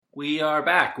We are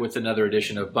back with another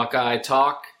edition of Buckeye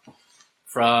Talk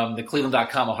from the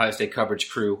Cleveland.com Ohio State coverage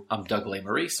crew. I'm Doug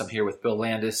Lesmerises. I'm here with Bill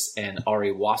Landis and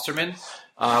Ari Wasserman.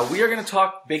 We are going to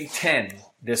talk Big Ten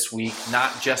this week,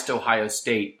 not just Ohio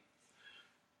State.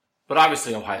 But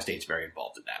obviously Ohio State's very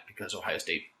involved in that because Ohio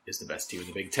State is the best team in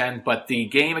the Big Ten. But the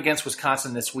game against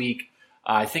Wisconsin this week,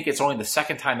 I think it's only the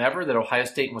second time ever that Ohio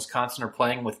State and Wisconsin are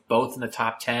playing with both in the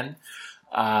top 10.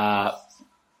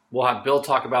 We'll have Bill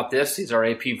talk about this. He's our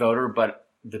AP voter. But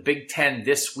the Big Ten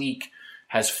this week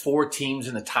has 4 teams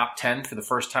in the top 10 for the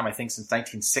first time, I think, since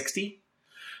 1960.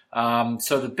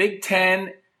 So the Big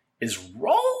Ten is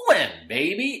rolling,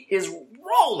 baby, is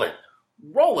rolling.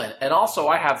 And also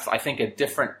I have, I think, a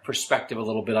different perspective a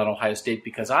little bit on Ohio State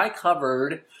because I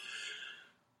covered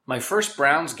my first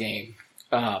Browns game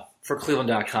for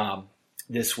Cleveland.com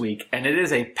this week, and it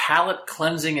is a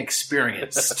palate-cleansing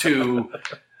experience to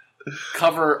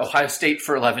cover Ohio State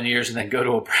for 11 years and then go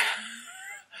to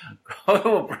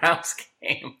a Browns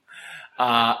game.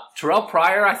 Terrell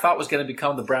Pryor, I thought, was going to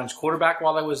become the Browns quarterback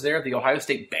while I was there. The Ohio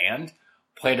State band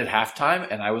played at halftime,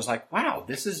 and I was like, wow,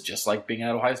 this is just like being at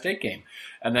an Ohio State game.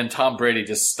 And then Tom Brady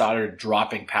just started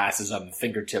dropping passes on the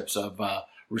fingertips of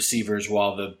receivers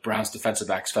while the Browns defensive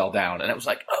backs fell down. And it was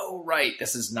like, oh, right,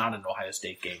 this is not an Ohio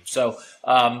State game. So,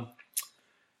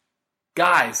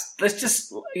 guys, let's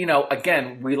just,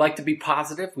 again, we like to be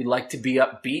positive. We like to be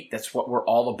upbeat. That's what we're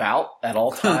all about at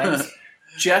all times.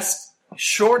 Just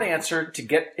short answer to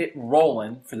get it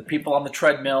rolling for the people on the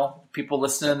treadmill, people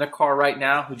listening in their car right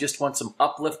now who just want some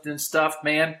uplifting stuff,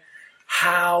 man.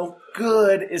 How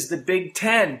good is the Big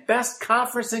Ten? Best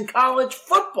conference in college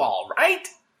football, right?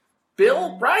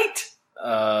 Bill, right?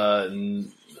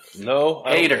 No.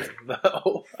 Hater.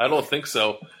 No, I don't think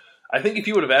so. I think if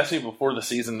you would have asked me before the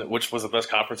season which was the best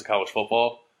conference in college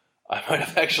football, I might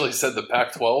have actually said the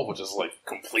Pac-12, which is like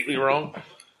completely wrong.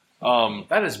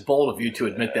 That is bold of you to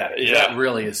admit that. Yeah. That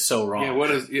really is so wrong. Yeah,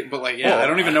 I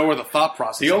don't even know where the thought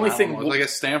process. The only thing was. I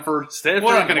guess Stanford. We're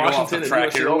not going to go off Washington, the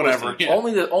track here, USC, whatever. Yeah.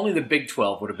 Only the Big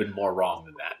 12 would have been more wrong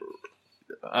than that.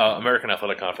 American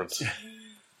Athletic Conference.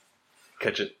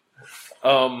 Catch it.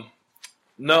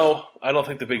 No, I don't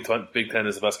think the Big Ten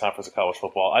is the best conference in college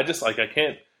football. I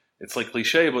can't. It's like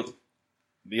cliche, but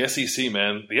the SEC,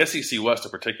 man, the SEC West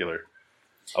in particular.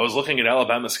 I was looking at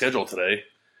Alabama's schedule today,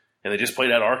 and they just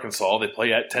played at Arkansas. They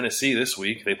play at Tennessee this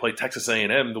week. They play Texas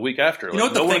A&M the week after. You know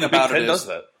what the thing about it is? Does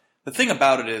that. The thing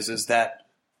about it is that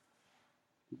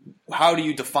how do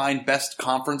you define best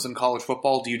conference in college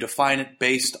football? Do you define it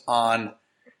based on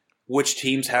which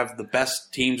teams have the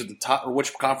best teams at the top, or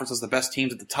which conference has the best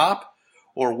teams at the top,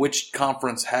 or which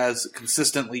conference has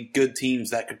consistently good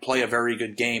teams that could play a very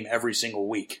good game every single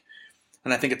week?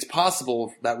 And I think it's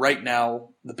possible that right now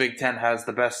the Big Ten has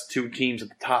the best 2 teams at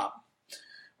the top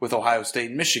with Ohio State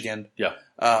and Michigan. Yeah.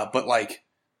 But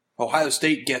Ohio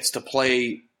State gets to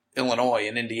play Illinois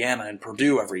and Indiana and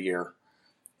Purdue every year.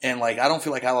 And I don't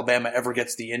feel like Alabama ever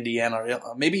gets the Indiana.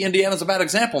 Maybe Indiana's a bad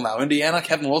example now. Indiana,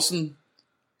 Kevin Wilson.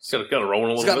 It's got it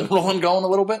rolling a little bit. It's got it rolling going a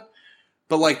little bit.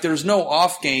 But there's no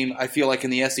off game, I feel like, in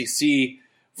the SEC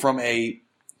from a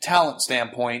talent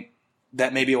standpoint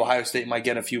that maybe Ohio State might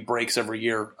get a few breaks every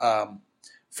year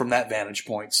from that vantage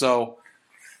point. So,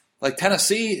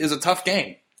 Tennessee is a tough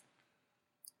game.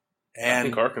 And I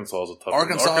think Arkansas is a tough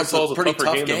Arkansas is a pretty tougher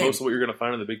tough game than game. most of what you're going to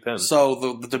find in the Big Ten.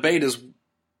 So the debate is,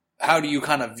 how do you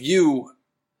kind of view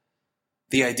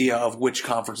the idea of which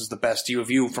conference is the best? Do you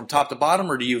view from top to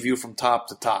bottom, or do you view from top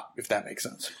to top, if that makes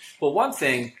sense? Well, one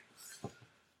thing,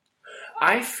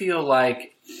 I feel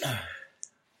like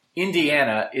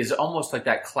Indiana is almost like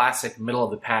that classic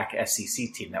middle-of-the-pack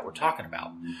SEC team that we're talking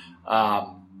about.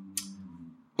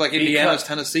 Like Indiana's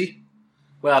Tennessee?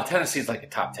 Well, Tennessee's like a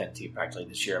top 10 team practically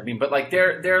this year. I mean, but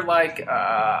they're like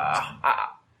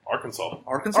Arkansas.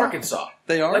 Arkansas.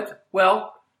 They are?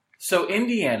 So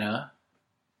Indiana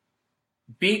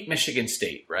beat Michigan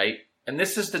State, right? And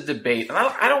this is the debate. And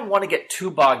I don't want to get too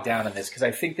bogged down in this because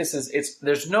I think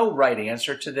there's no right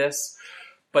answer to this.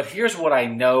 But here's what I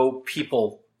know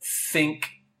people think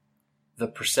the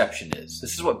perception is.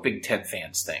 This is what Big Ten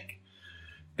fans think.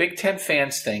 Big Ten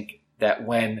fans think that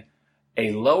when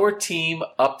a lower team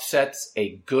upsets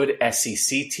a good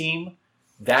SEC team,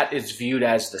 that is viewed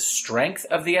as the strength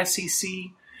of the SEC.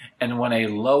 And when a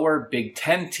lower Big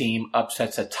Ten team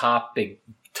upsets a top Big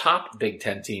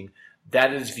Ten team,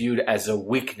 that is viewed as a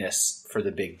weakness for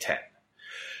the Big Ten.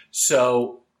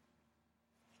 So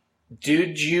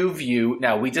did you view,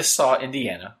 now we just saw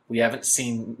Indiana. We haven't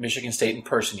seen Michigan State in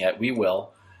person yet. We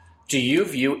will. Do you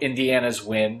view Indiana's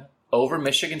win over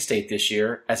Michigan State this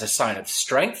year as a sign of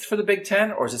strength for the Big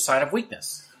Ten or as a sign of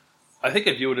weakness? I think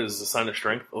I view it as a sign of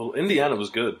strength. Well, Indiana was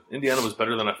good. Indiana was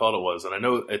better than I thought it was, and I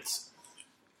know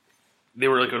they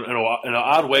were like in an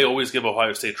odd way always give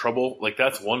Ohio State trouble. Like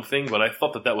that's one thing, but I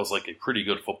thought that was like a pretty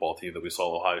good football team that we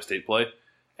saw Ohio State play.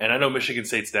 And I know Michigan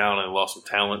State's down and lost some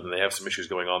talent, and they have some issues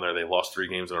going on there. They lost 3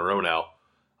 games in a row now.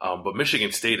 But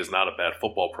Michigan State is not a bad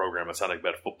football program. It's not a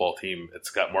bad football team.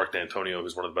 It's got Mark D'Antonio,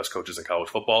 who's one of the best coaches in college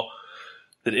football.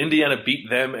 That Indiana beat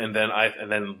them and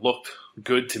then looked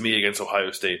good to me against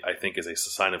Ohio State, I think is a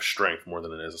sign of strength more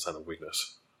than it is a sign of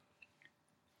weakness.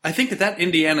 I think that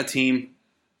Indiana team,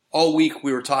 all week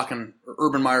we were talking,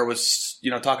 Urban Meyer was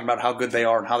talking about how good they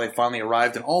are and how they finally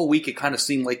arrived. And all week it kind of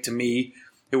seemed like to me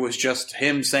it was just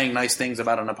him saying nice things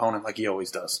about an opponent like he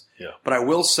always does. Yeah. But I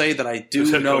will say that I do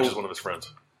His head know coach is one of his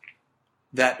friends.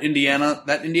 That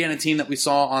Indiana team that we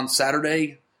saw on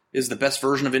Saturday is the best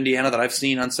version of Indiana that I've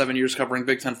seen on 7 years covering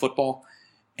Big Ten football.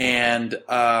 And,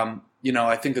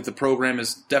 I think that the program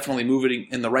is definitely moving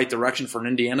in the right direction for an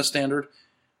Indiana standard.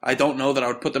 I don't know that I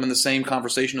would put them in the same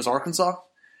conversation as Arkansas.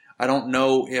 I don't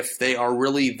know if they are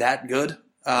really that good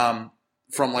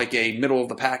from like a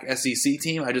middle-of-the-pack SEC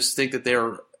team. I just think that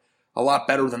they're a lot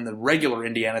better than the regular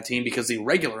Indiana team because the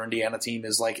regular Indiana team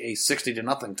is like a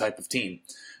 60-0 type of team.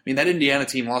 I mean, that Indiana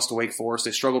team lost to Wake Forest.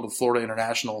 They struggled with Florida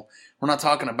International. We're not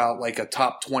talking about like a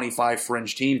top 25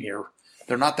 fringe team here.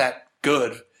 They're not that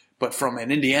good, but from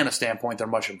an Indiana standpoint, they're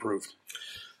much improved.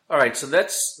 All right, so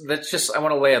let's just – I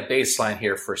want to lay a baseline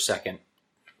here for a second.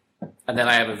 And then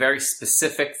I have a very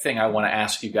specific thing I want to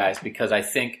ask you guys because I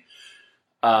think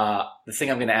the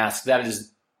thing I'm going to ask, that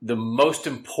is the most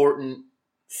important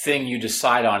thing you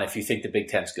decide on if you think the Big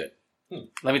Ten's good.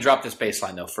 Let me drop this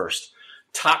baseline, though, first.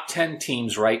 Top 10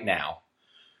 teams right now.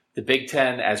 The Big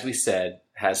Ten, as we said,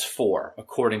 has 4,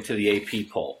 according to the AP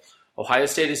poll. Ohio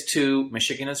State is 2,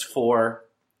 Michigan is 4,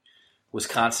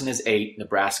 Wisconsin is 8,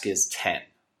 Nebraska is 10.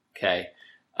 Okay,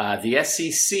 the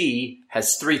SEC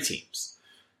has 3 teams.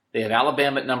 They have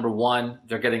Alabama at number 1.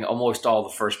 They're getting almost all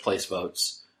the first place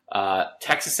votes.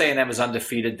 Texas A&M is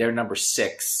undefeated. They're number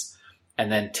 6.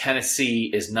 And then Tennessee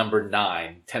is number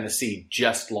 9. Tennessee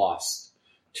just lost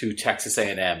to Texas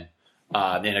A&M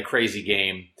in a crazy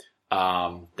game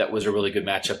that was a really good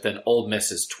matchup. Then Ole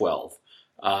Miss is 12.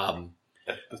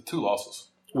 With 2 losses.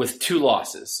 With 2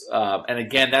 losses. And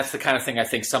again, that's the kind of thing I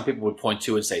think some people would point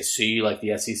to and say, see, like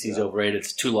the SEC is overrated.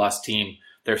 It's a 2-loss team.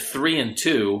 They're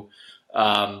 3-2,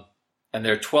 and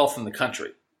they're 12th in the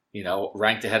country,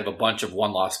 ranked ahead of a bunch of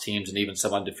 1-loss teams and even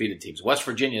some undefeated teams. West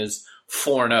Virginia's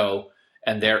 4-0,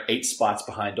 and they're 8 spots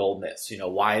behind Ole Miss.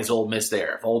 Why is Ole Miss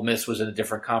there? If Ole Miss was in a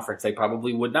different conference, they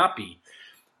probably would not be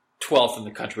 12th in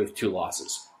the country with 2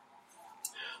 losses.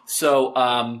 So,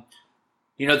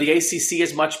 the ACC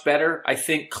is much better. I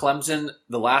think Clemson,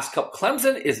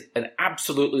 Clemson is an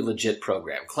absolutely legit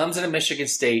program. Clemson and Michigan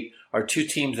State are 2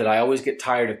 teams that I always get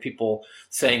tired of people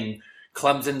saying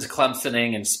Clemson's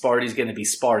Clemsoning and Sparty's going to be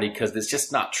Sparty because it's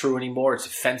just not true anymore. It's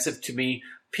offensive to me.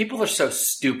 People are so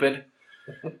stupid.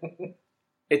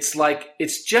 It's like,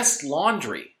 it's just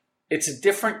laundry. It's a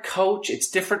different coach. It's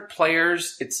different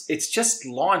players. It's just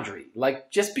laundry.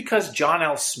 Like, just because John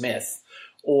L. Smith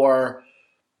or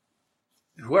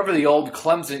whoever the old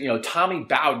Clemson, Tommy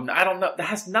Bowden, I don't know. That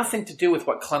has nothing to do with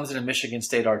what Clemson and Michigan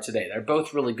State are today. They're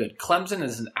both really good. Clemson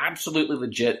is an absolutely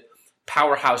legit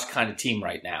powerhouse kind of team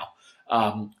right now.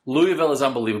 Louisville is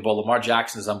unbelievable. Lamar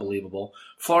Jackson is unbelievable.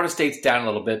 Florida State's down a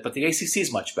little bit, but the ACC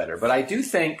is much better. But I do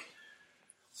think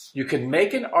you can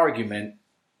make an argument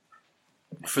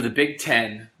for the Big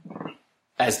Ten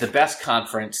as the best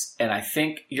conference, and I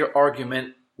think your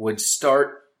argument would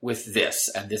start with this,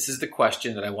 and this is the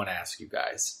question that I want to ask you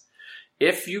guys.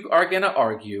 If you are going to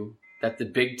argue that the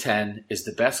Big Ten is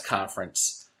the best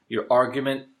conference, your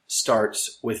argument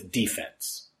starts with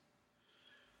defense.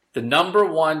 The number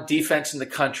 1 defense in the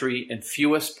country and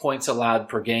fewest points allowed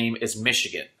per game is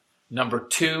Michigan. Number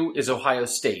 2 is Ohio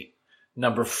State.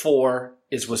 Number 4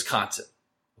 is Wisconsin.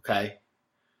 Okay?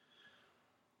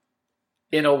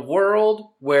 In a world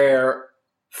where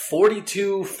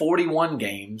 42-41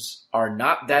 games are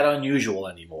not that unusual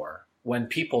anymore. When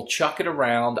people chuck it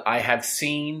around, I have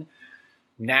seen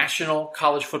national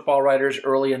college football writers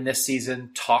early in this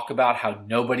season talk about how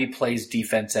nobody plays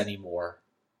defense anymore.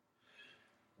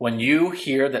 When you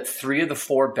hear that 3 of the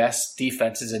 4 best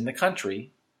defenses in the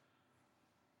country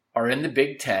are in the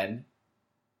Big Ten,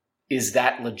 is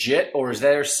that legit, or is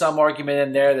there some argument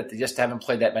in there that they just haven't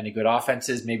played that many good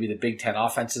offenses? Maybe the Big Ten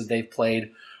offenses they've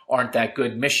played aren't that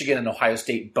good. Michigan and Ohio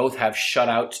State both have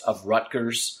shutouts of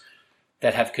Rutgers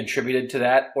that have contributed to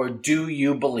that. Or do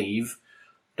you believe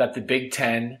that the Big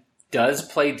Ten does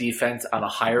play defense on a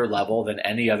higher level than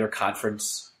any other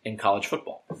conference in college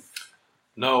football?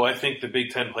 No, I think the Big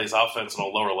Ten plays offense on a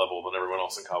lower level than everyone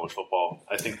else in college football.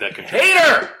 I think that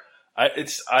Hater!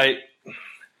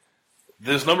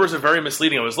 Those numbers are very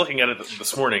misleading. I was looking at it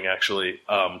this morning, actually,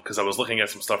 because I was looking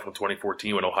at some stuff from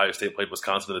 2014 when Ohio State played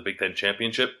Wisconsin in the Big Ten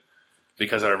championship,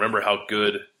 because I remember how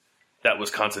good that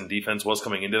Wisconsin defense was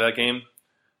coming into that game,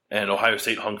 and Ohio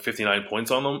State hung 59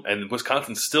 points on them, and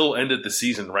Wisconsin still ended the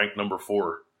season ranked number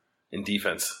 4 in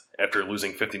defense after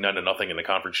losing 59-0 in the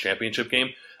conference championship game.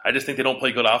 I just think they don't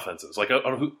play good offenses. Like,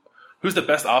 who's the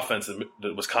best offense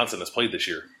that Wisconsin has played this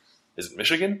year? Is it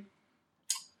Michigan?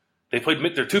 They played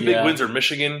their two big wins are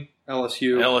Michigan,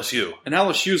 LSU, and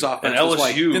LSU's offense. And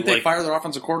LSU didn't they fire their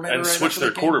offensive coordinator and right switch their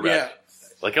the quarterback? Yeah.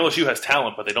 Like, LSU has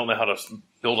talent, but they don't know how to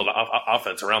build an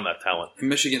offense around that talent. And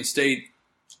Michigan State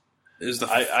is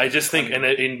the. I just think, and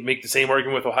make the same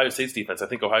argument with Ohio State's defense. I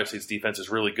think Ohio State's defense is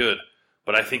really good,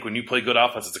 but I think when you play good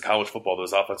offenses in college football,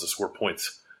 those offenses score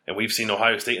points. And we've seen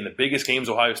Ohio State in the biggest games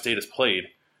Ohio State has played.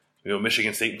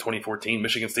 Michigan State in 2014,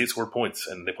 Michigan State scored points,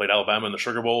 and they played Alabama in the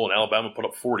Sugar Bowl, and Alabama put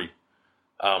up 40.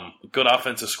 Good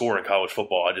offensive score in college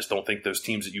football. I just don't think those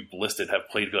teams that you've listed have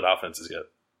played good offenses yet.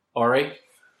 Ari,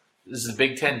 is the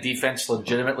Big Ten defense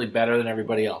legitimately better than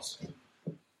everybody else?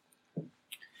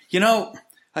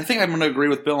 I think I'm going to agree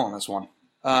with Bill on this one.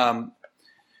 Ohio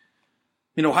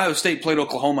State played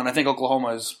Oklahoma, and I think Oklahoma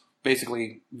is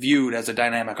basically viewed as a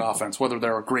dynamic offense. Whether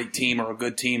they're a great team or a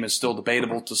good team is still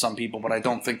debatable to some people, but I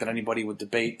don't think that anybody would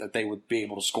debate that they would be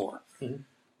able to score. Mm-hmm.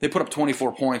 They put up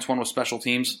 24 points, one with special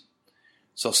teams.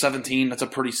 So 17, that's a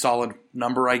pretty solid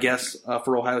number, I guess,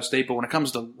 for Ohio State. But when it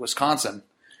comes to Wisconsin,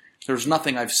 there's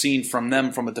nothing I've seen from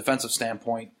them from a defensive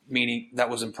standpoint, meaning that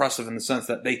was impressive in the sense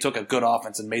that they took a good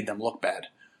offense and made them look bad.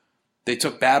 They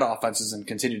took bad offenses and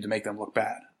continued to make them look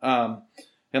bad.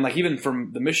 And even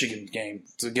from the Michigan game,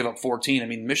 to give up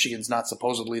 14, Michigan's not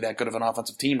supposedly that good of an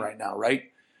offensive team right now, right?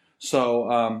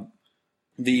 So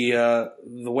the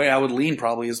way I would lean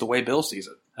probably is the way Bill sees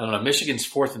it. I don't know. Michigan's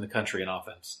 4th in the country in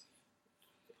offense.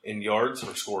 In yards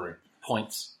or scoring?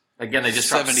 Points. Again, they just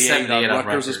dropped 78 on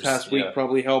Rutgers this past week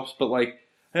probably helps. But,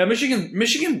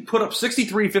 Michigan put up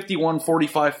 63, 51,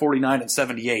 45, 49, and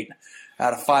 78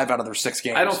 out of 5 out of their 6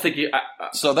 games. I don't think you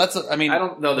so that's, I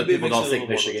don't know that people don't think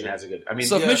Michigan has a good...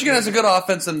 if Michigan has a good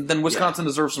offense, then Wisconsin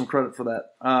deserves some credit for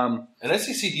that. And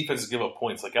SEC defenses give up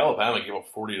points. Like, Alabama gave up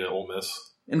 40 to Ole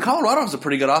Miss. And Colorado has a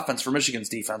pretty good offense for Michigan's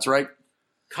defense, right?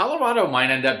 Colorado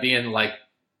might end up being,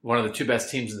 one of the 2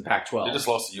 best teams in the Pac-12. They just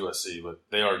lost to USC, but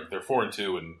they're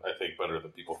 4-2, and I think better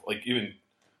than people. Even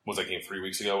was that game 3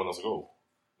 weeks ago, and I was like, oh,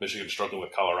 Michigan's struggling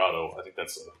with Colorado. I think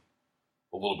that's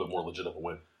a little bit more legitimate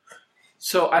win.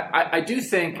 So I do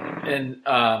think, and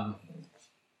I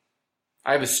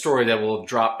have a story that will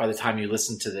drop by the time you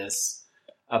listen to this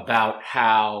about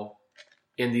how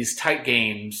in these tight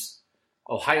games,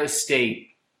 Ohio State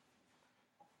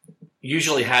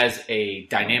usually has a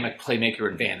dynamic playmaker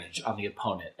advantage on the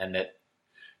opponent, and that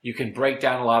you can break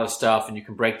down a lot of stuff, and you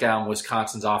can break down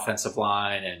Wisconsin's offensive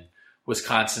line and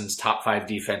Wisconsin's top 5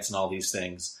 defense and all these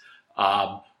things.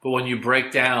 But when you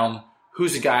break down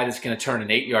who's a guy that's going to turn an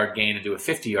 8-yard gain into a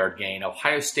 50-yard gain,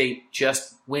 Ohio State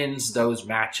just wins those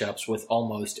matchups with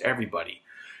almost everybody.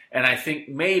 And I think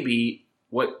maybe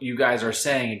what you guys are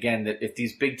saying, again, that if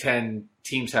these Big Ten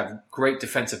teams have great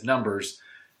defensive numbers,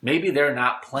 maybe they're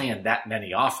not playing that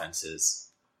many offenses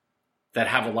that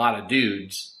have a lot of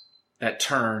dudes that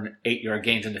turn 8-yard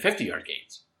gains into 50-yard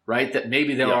gains, right? That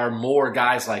maybe there are more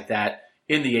guys like that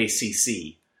in the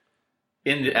ACC,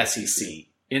 in the SEC,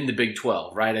 in the Big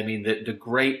 12, right? The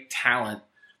great talent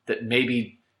that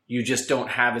maybe you just don't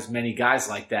have as many guys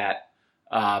like that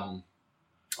on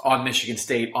Michigan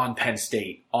State, on Penn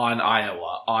State, on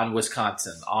Iowa, on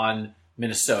Wisconsin, on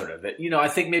Minnesota. That I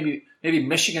think maybe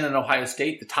Michigan and Ohio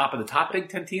State, the top Big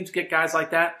Ten teams, get guys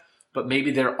like that, but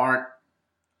maybe there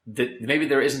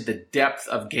isn't the depth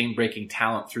of game-breaking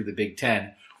talent through the Big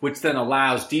Ten, which then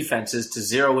allows defenses to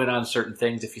zero in on certain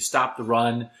things. If you stop the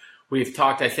run, we've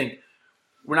talked. I think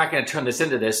we're not going to turn this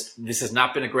into this. This has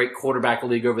not been a great quarterback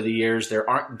league over the years. There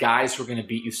aren't guys who are going to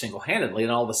beat you single-handedly,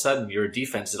 and all of a sudden you're a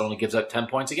defense that only gives up 10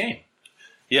 points a game.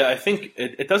 Yeah, I think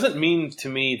it doesn't mean to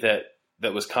me that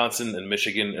Wisconsin and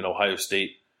Michigan and Ohio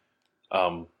State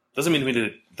doesn't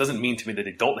mean to me that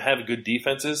they don't have good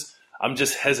defenses. I'm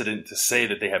just hesitant to say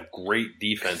that they have great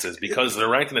defenses because they're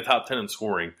ranked in the top 10 in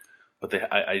scoring. But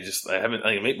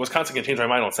Wisconsin can change my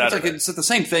mind on Saturday. It's the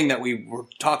same thing that we were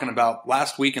talking about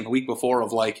last week and the week before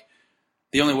of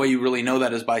the only way you really know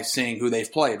that is by seeing who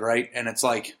they've played, right? And it's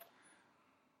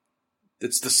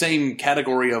the same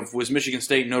category of was Michigan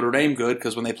State and Notre Dame good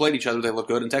because when they played each other they looked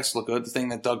good and Texas looked good. The thing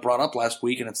that Doug brought up last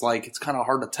week, and it's kind of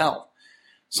hard to tell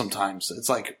sometimes. It's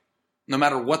no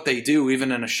matter what they do,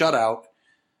 even in a shutout,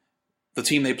 the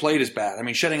team they played is bad. I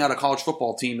mean, shutting out a college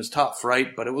football team is tough,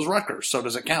 right? But it was Rutgers, so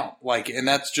does it count? And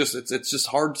that's just it's just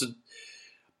hard to.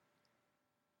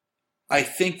 I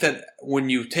think that when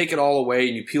you take it all away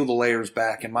and you peel the layers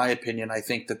back, in my opinion, I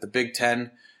think that the Big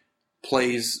Ten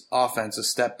plays offense a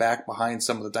step back behind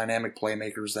some of the dynamic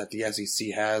playmakers that the SEC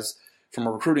has from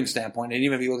a recruiting standpoint. And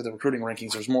even if you look at the recruiting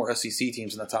rankings, there's more SEC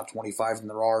teams in the top 25 than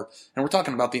there are. And we're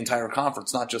talking about the entire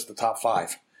conference, not just the top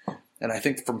 5. And I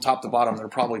think from top to bottom, there are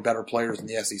probably better players in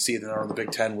the SEC than there are in the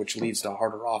Big Ten, which leads to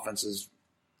harder offenses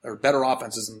or better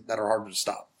offenses that are harder to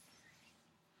stop.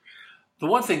 The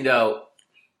one thing, though,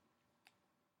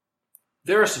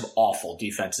 there are some awful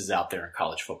defenses out there in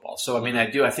college football. So, I mean,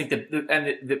 I think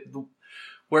that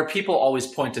where people always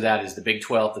point to that is the Big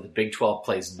 12, that the Big 12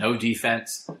 plays no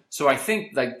defense. So I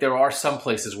think like there are some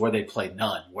places where they play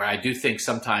none, where I do think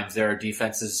sometimes there are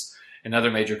defenses in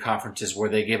other major conferences where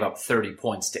they give up 30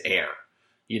 points to air,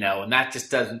 and that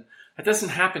just doesn't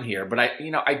happen here. But I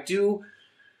didn't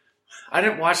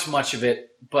watch much of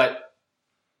it, but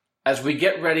as we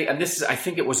get ready, and I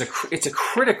think it's a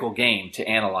critical game to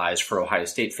analyze for Ohio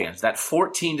State fans. That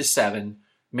 14-7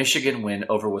 Michigan win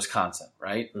over Wisconsin,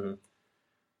 right? Mm-hmm.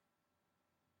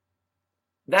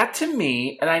 That to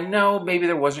me, and I know maybe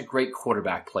there wasn't great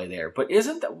quarterback play there, but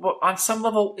isn't that on some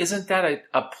level, isn't that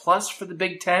a plus for the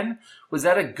Big Ten? Was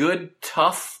that a good,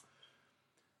 tough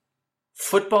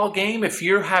football game? If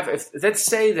let's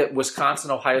say that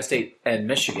Wisconsin, Ohio State, and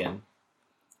Michigan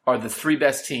are the 3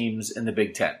 best teams in the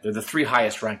Big Ten. They're the 3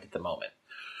 highest ranked at the moment.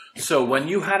 So when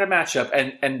you had a matchup,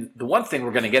 and the one thing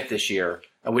we're going to get this year,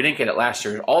 and we didn't get it last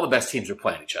year, all the best teams are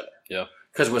playing each other. Yeah.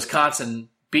 Because Wisconsin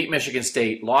beat Michigan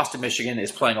State, lost to Michigan,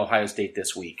 is playing Ohio State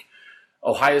this week.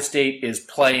 Ohio State is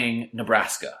playing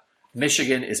Nebraska.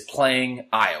 Michigan is playing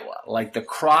Iowa. Like the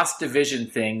cross-division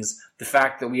things, the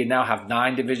fact that we now have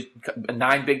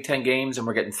 9 Big Ten games and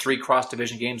we're getting 3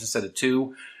 cross-division games instead of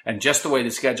 2, and just the way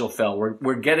the schedule fell,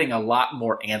 we're getting a lot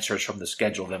more answers from the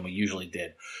schedule than we usually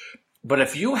did. But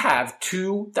if you have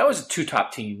 2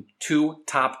 top 10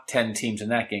 teams in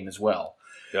that game as well.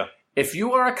 Yeah. If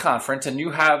you are a conference and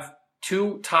you have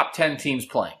 2 top 10 teams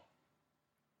playing,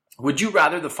 would you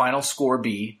rather the final score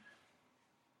be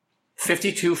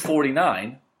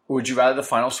 52-49, or would you rather the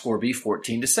final score be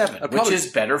 14-7, which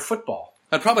is better football?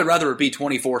 I'd probably rather it be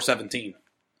 24-17.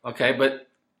 Okay, but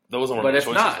those are one if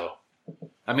choices, not, though.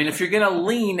 I mean, if you're going to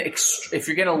lean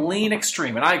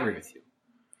extreme, and I agree with you,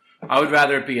 I would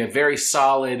rather it be a very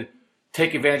solid,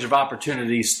 take advantage of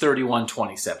opportunities,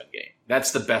 31-27 game.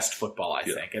 That's the best football, I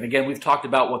think. And again, we've talked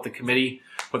about what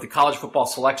the College Football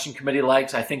Selection Committee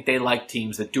likes. I think they like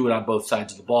teams that do it on both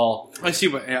sides of the ball. I see,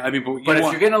 but if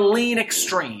you're going to lean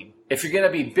extreme, if you're going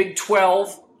to be Big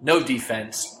 12, no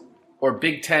defense, or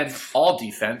Big 10, all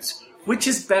defense, which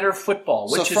is better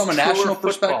football? Which so from a national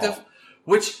perspective?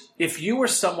 Which, if you were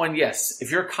someone, yes,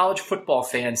 if you're a college football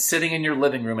fan sitting in your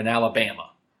living room in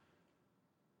Alabama.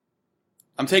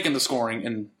 I'm taking the scoring,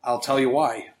 and I'll tell you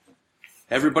why.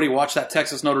 Everybody watched that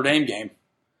Texas-Notre Dame game.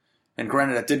 And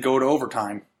granted, that did go to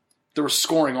overtime. There was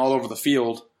scoring all over the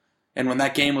field. And when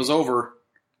that game was over,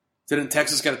 didn't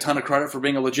Texas get a ton of credit for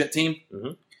being a legit team?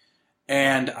 Mm-hmm.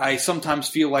 And I sometimes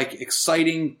feel like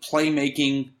exciting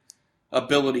playmaking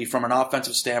ability from an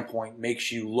offensive standpoint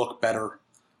makes you look better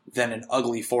than an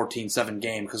ugly 14-7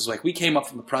 game. Because we came up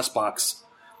from the press box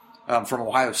from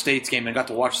Ohio State's game and got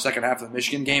to watch the second half of the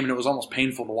Michigan game, and it was almost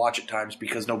painful to watch at times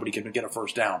because nobody could get a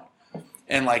first down.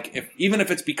 And even if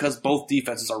it's because both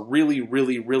defenses are really,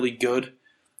 really, really good,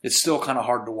 it's still kind of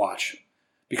hard to watch.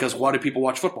 Because why do people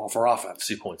watch football? For offense.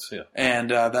 See points, yeah. And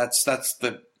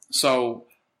so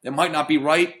it might not be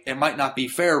right, it might not be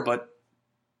fair, but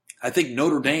I think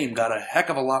Notre Dame got a heck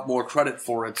of a lot more credit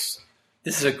for its.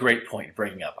 This is a great point you're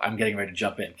bringing up. I'm getting ready to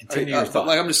jump in. Continue your thought.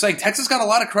 I'm just saying, Texas got a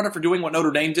lot of credit for doing what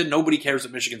Notre Dame did. Nobody cares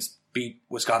that Michigan beat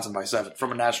Wisconsin by 7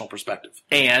 from a national perspective.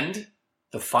 And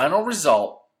the final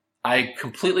result. I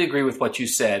completely agree with what you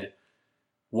said,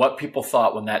 what people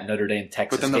thought when that Notre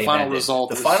Dame-Texas game ended. But then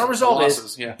the final result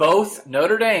is both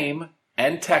Notre Dame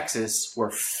and Texas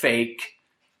were fake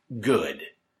good.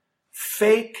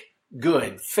 Fake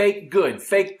good. Fake good.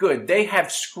 Fake good. They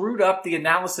have screwed up the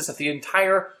analysis of the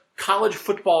entire college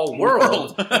football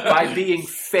world by being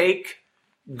fake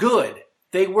good.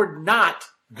 They were not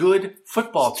good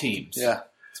football teams. Yeah.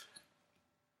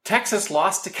 Texas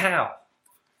lost to Cal.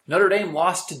 Notre Dame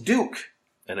lost to Duke.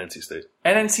 And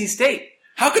NC State.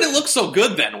 How could it look so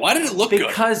good then? Why did it look good?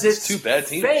 Because it's 2 bad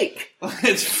teams. Fake.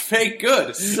 It's fake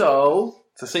good. So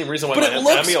it's the same reason why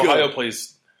Miami, Ohio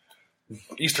plays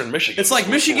Eastern Michigan. It's like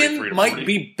Michigan 43-40. might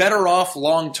be better off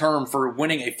long term for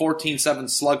winning a 14-7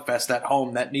 slugfest at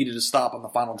home that needed to stop on the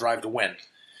final drive to win.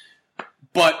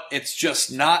 But it's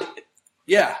just not.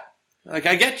 Yeah, like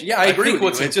I get. Yeah, I agree. Think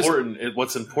with what's you. important.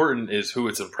 What's important is who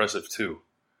it's impressive to,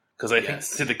 because I think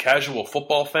Yes. to the casual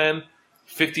football fan,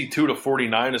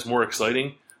 52-49 is more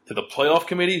exciting. To the playoff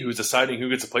committee, who's deciding who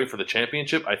gets to play for the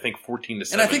championship, I think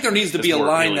 14-7. And I think there needs to is be a more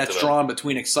line appealing that's to them. drawn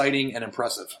between exciting and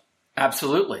impressive.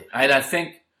 Absolutely. And I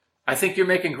think you're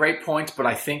making great points, but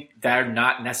I think they're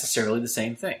not necessarily the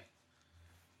same thing.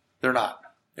 They're not.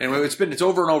 And it's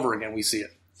over and over again. We see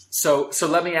it. So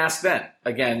let me ask then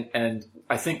again, and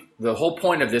I think the whole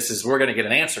point of this is we're going to get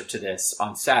an answer to this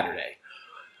on Saturday.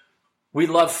 We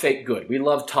love fake good. We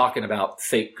love talking about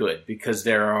fake good because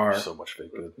there's So much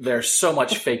fake good. There's so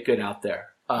much fake good out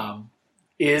there.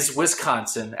 Is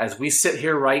Wisconsin, as we sit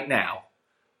here right now,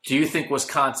 do you think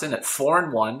Wisconsin at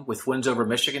 4-1 with wins over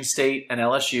Michigan State and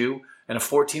LSU and a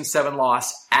 14-7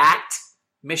 loss at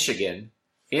Michigan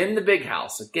in the Big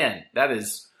House? Again, that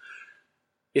is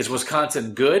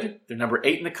Wisconsin good? They're number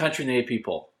 8 in the country in the AP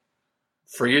poll.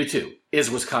 For you too, is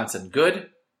Wisconsin good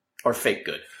or fake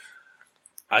good?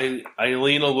 I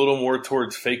lean a little more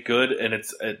towards fake good, and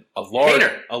it's a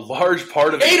Hater. large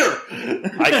part of Hater!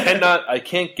 it. I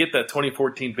can't get that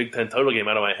 2014 Big Ten title game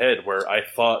out of my head where I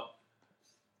thought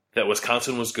that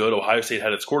Wisconsin was good. Ohio State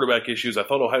had its quarterback issues. I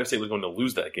thought Ohio State was going to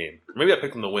lose that game. Maybe I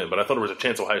picked them to win, but I thought there was a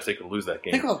chance Ohio State could lose that I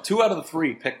think game. about 2 out of the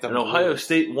 3 picked them. And Ohio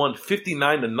State won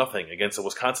 59-0 against a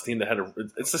Wisconsin team that had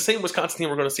it's the same Wisconsin team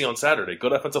we're going to see on Saturday.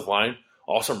 Good offensive line,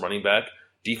 awesome running back.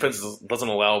 Defense doesn't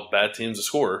allow bad teams to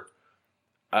score.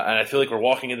 And I feel like we're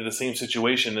walking into the same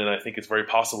situation, and I think it's very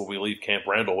possible we leave Camp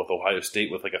Randall with Ohio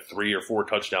State with like a 3 or 4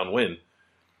 touchdown win.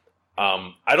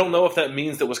 I don't know if that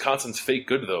means that Wisconsin's fake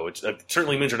good, though. It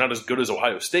certainly means they're not as good as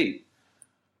Ohio State.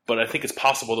 But I think it's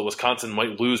possible that Wisconsin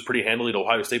might lose pretty handily to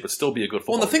Ohio State, but still be a good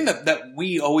football Well, the team. thing that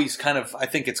we always I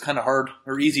think it's kind of hard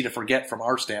or easy to forget from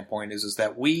our standpoint is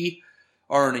that we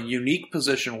are in a unique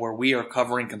position where we are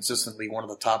covering consistently one of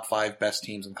the top 5 best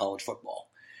teams in college football.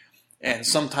 And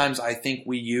sometimes I think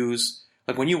we use,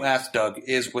 like when you ask Doug,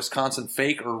 is Wisconsin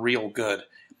fake or real good?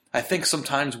 I think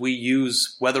sometimes we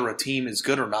use whether a team is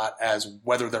good or not as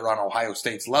whether they're on Ohio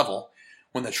State's level,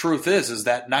 when the truth is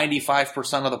that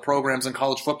 95% of the programs in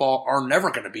college football are never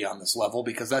going to be on this level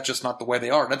because that's just not the way they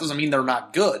are. That doesn't mean they're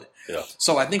not good. Yeah.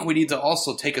 So I think we need to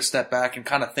also take a step back and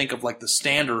kind of think of like the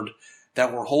standard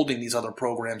that we're holding these other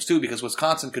programs to, because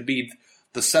Wisconsin could be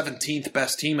the 17th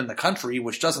best team in the country,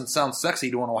 which doesn't sound sexy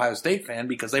to an Ohio State fan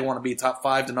because they want to be top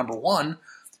 5 to number 1.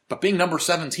 But being number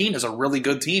 17 is a really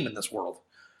good team in this world.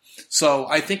 So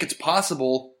I think it's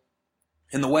possible,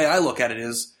 and the way I look at it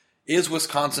is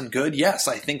Wisconsin good? Yes,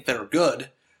 I think they're good.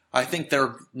 I think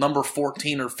they're number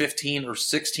 14 or 15 or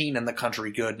 16 in the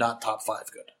country good, not top 5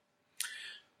 good.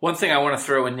 One thing I want to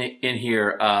throw in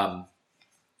here,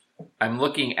 I'm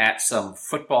looking at some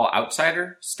Football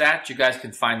Outsider stats. You guys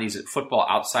can find these at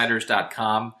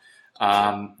footballoutsiders.com.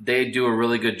 They do a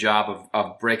really good job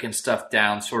of breaking stuff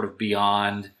down sort of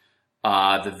beyond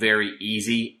the very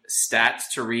easy stats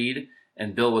to read.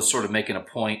 And Bill was sort of making a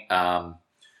point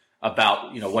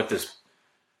about, what this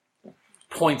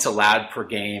points allowed per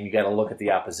game. You got to look at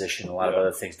the opposition, a lot of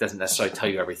other things. Doesn't necessarily tell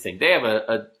you everything. They have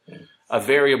a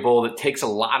variable that takes a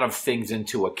lot of things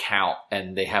into account,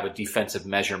 and they have a defensive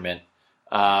measurement.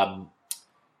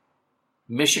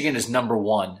 Michigan is number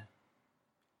 1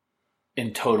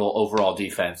 in total overall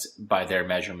defense by their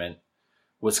measurement.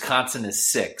 Wisconsin is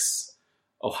 6.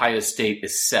 Ohio State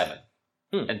is 7.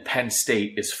 And Penn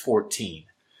State is 14.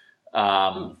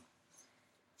 The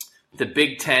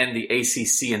Big Ten, the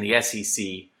ACC, and the SEC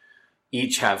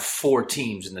each have 4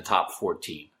 teams in the top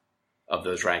 14 of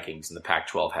those rankings, and the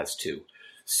Pac-12 has 2.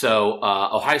 So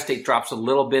Ohio State drops a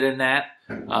little bit in that.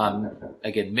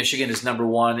 Again, Michigan is number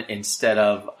 1 instead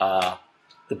of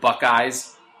the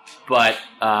Buckeyes, but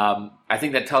I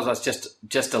think that tells us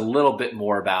just a little bit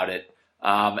more about it.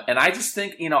 And I just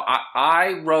think,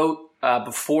 I wrote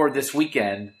before this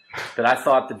weekend that I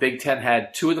thought the Big Ten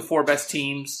had 2 of the 4 best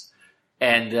teams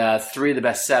and 3 of the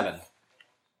best 7.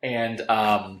 And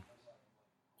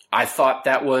I thought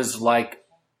that was like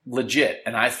legit.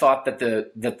 And I thought that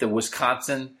the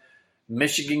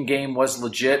Wisconsin-Michigan game was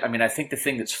legit. I mean, I think the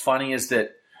thing that's funny is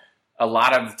that a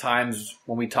lot of times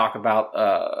when we talk about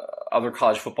other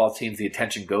college football teams, the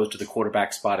attention goes to the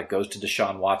quarterback spot. It goes to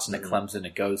Deshaun Watson at Clemson.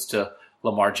 It goes to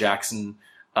Lamar Jackson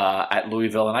at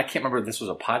Louisville. And I can't remember if this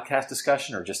was a podcast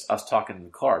discussion or just us talking in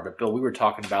the car. But, Bill, we were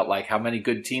talking about like how many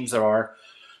good teams there are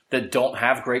that don't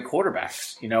have great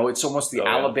quarterbacks. It's almost the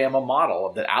Alabama model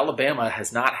of that Alabama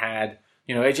has not had –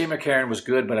 A.J. McCarron was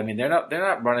good, but I mean, they're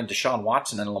not running Deshaun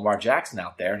Watson and Lamar Jackson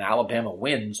out there, and Alabama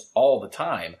wins all the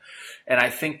time. And I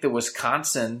think the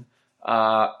Wisconsin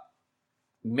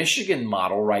Michigan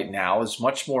model right now is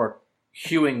much more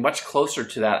hewing much closer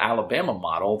to that Alabama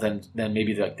model than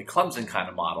maybe the Clemson kind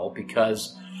of model,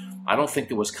 because I don't think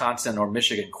the Wisconsin or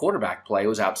Michigan quarterback play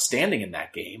was outstanding in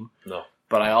that game. No.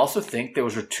 But I also think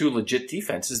those are two legit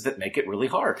defenses that make it really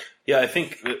hard. Yeah, I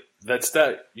think that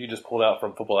stat you just pulled out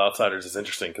from Football Outsiders is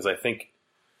interesting, because I think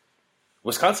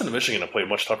Wisconsin and Michigan have played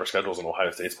much tougher schedules than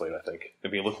Ohio State's played, I think.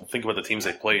 If you think about the teams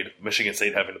they played, Michigan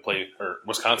State having to play, or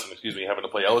Wisconsin, having to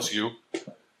play LSU.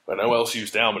 I know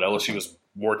LSU's down, but LSU is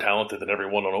more talented than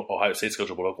everyone on Ohio State's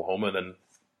schedule but Oklahoma, and then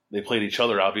they played each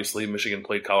other, obviously. Michigan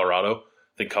played Colorado.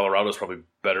 I think Colorado's probably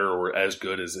better or as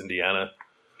good as Indiana.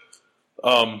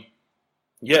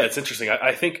 Yeah, it's interesting.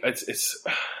 I think it's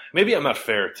maybe I'm not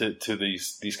fair to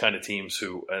these kind of teams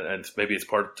who, and maybe it's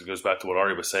goes back to what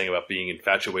Ari was saying about being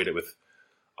infatuated with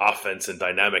offense and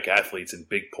dynamic athletes and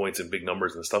big points and big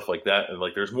numbers and stuff like that. And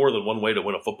like, there's more than one way to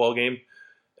win a football game.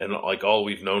 And like, all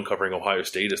we've known covering Ohio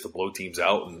State is to blow teams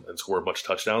out and score a bunch of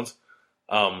touchdowns.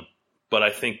 But I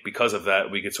think because of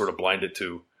that, we get sort of blinded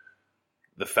to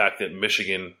the fact that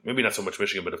Michigan, maybe not so much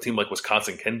Michigan, but a team like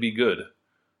Wisconsin can be good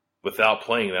without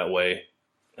playing that way.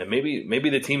 And maybe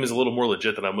the team is a little more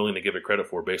legit than I'm willing to give it credit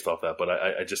for based off that. But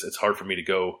I just, it's hard for me to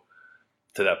go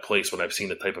to that place when I've seen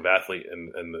the type of athlete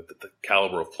and the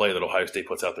caliber of play that Ohio State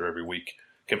puts out there every week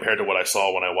compared to what I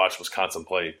saw when I watched Wisconsin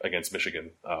play against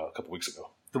Michigan a couple weeks ago.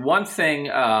 The one thing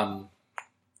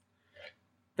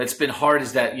that's been hard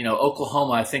is that,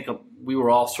 Oklahoma, I think we were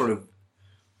all sort of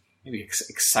maybe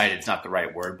excited is not the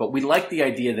right word, but we liked the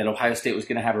idea that Ohio State was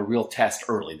going to have a real test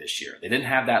early this year. They didn't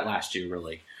have that last year,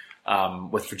 really,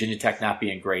 with Virginia Tech not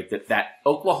being great. That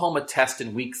Oklahoma test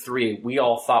in week 3, we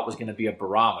all thought was going to be a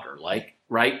barometer,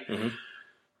 right? Mm-hmm.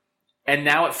 And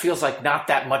now it feels like not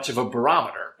that much of a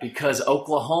barometer because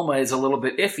Oklahoma is a little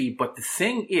bit iffy. But the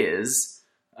thing is,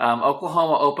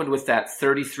 Oklahoma opened with that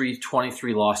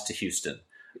 33-23 loss to Houston.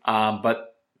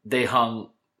 But they hung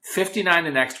 59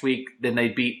 the next week. Then they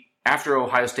beat, after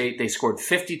Ohio State, they scored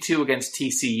 52 against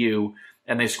TCU,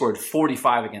 and they scored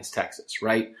 45 against Texas,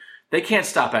 right? They can't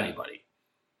stop anybody.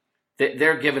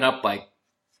 They're giving up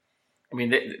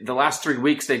the last 3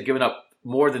 weeks they've given up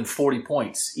more than 40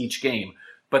 points each game.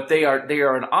 But they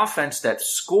are an offense that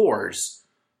scores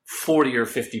 40 or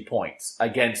 50 points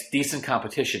against decent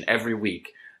competition every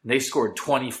week. They scored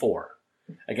 24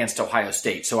 against Ohio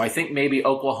State. So I think maybe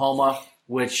Oklahoma,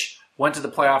 which went to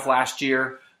the playoff last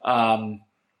year,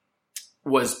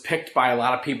 was picked by a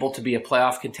lot of people to be a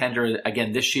playoff contender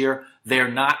again this year. They're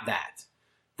not that.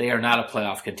 They are not a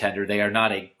playoff contender. They are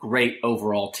not a great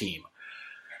overall team.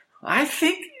 I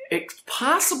think it's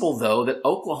possible, though, that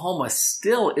Oklahoma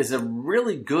still is a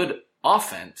really good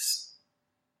offense,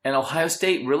 and Ohio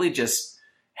State really just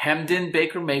hemmed in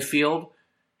Baker Mayfield,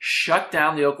 shut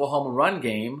down the Oklahoma run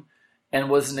game, and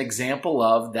was an example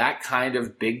of that kind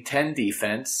of Big Ten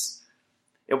defense.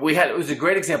 It was a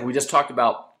great example. We just talked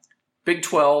about Big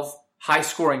 12, high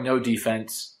scoring, no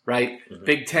defense, right? Mm-hmm.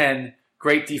 Big 10,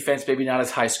 great defense, maybe not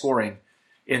as high scoring.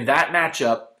 In that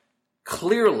matchup,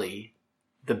 clearly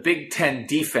the Big 10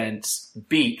 defense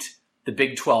beat the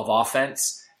Big 12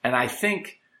 offense, and I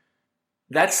think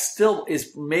that still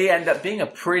may end up being a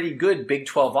pretty good Big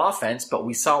 12 offense, but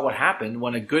we saw what happened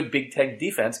when a good Big 10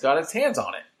 defense got its hands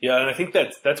on it. Yeah, and I think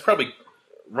that's probably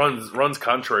runs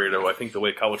contrary to, I think, the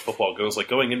way college football goes. Like,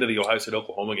 going into the Ohio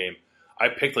State-Oklahoma game, I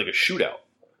picked like a shootout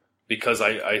because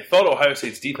I thought Ohio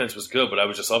State's defense was good, but I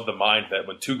was just of the mind that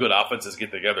when two good offenses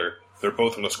get together, they're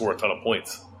both going to score a ton of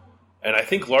points. And I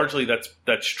think largely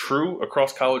that's true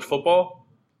across college football.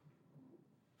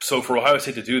 So for Ohio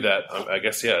State to do that, I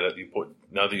guess, yeah,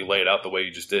 now that you lay it out the way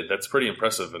you just did, that's pretty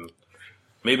impressive. And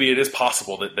maybe it is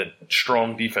possible that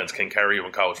strong defense can carry you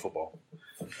in college football.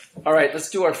 All right, let's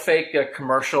do our fake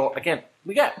commercial. Again,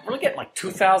 we're getting like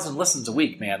 2,000 listens a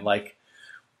week, man. Like,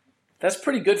 that's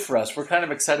pretty good for us. We're kind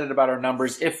of excited about our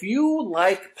numbers. If you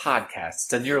like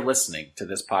podcasts and you're listening to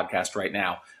this podcast right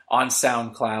now on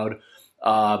SoundCloud,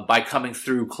 by coming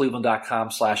through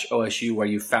cleveland.com/OSU where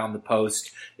you found the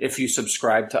post. If you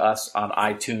subscribe to us on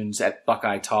iTunes at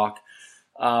Buckeye Talk,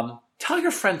 tell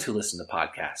your friends who listen to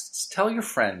podcasts. Tell your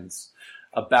friends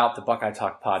about the Buckeye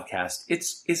Talk podcast.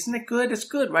 Isn't it good? It's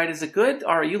good, right? Is it good?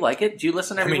 Or you like it? Do you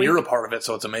listen every week? You're a part of it,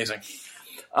 so it's amazing.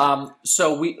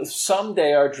 So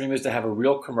someday our dream is to have a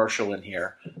real commercial in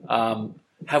here.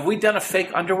 Have we done a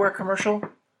fake underwear commercial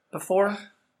before?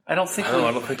 I don't think we.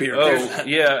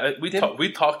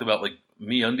 We talked about like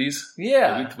MeUndies.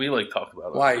 Yeah. We like talked about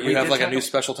it. Why? We You have did like a talk new about-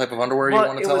 special type of underwear you Well,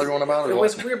 want to it tell was- everyone about? It Or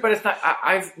was what? weird, but it's not.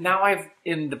 I've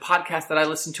in the podcast that I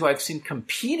listen to, I've seen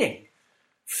competing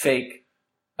fake,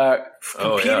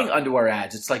 competing underwear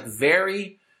ads. It's like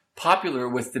very popular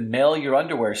with the mail your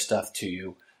underwear stuff to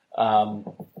you.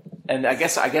 And I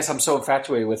guess I'm so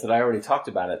infatuated with it. I already talked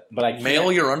about it, but I can't.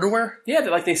 Mail your underwear? Yeah,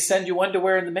 they send you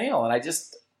underwear in the mail, and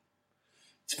it's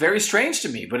very strange to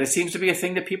me, but it seems to be a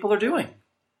thing that people are doing.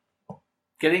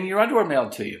 Getting your underwear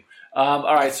mailed to you. All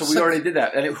right, so we already did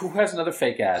that. And who has another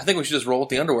fake ad? I think we should just roll with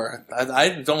the underwear. I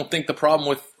don't think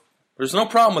there's no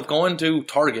problem with going to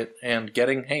Target and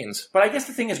getting Hanes. But I guess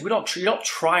the thing is, you don't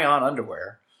try on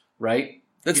underwear, right?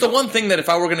 It's the one thing that if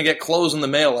I were going to get clothes in the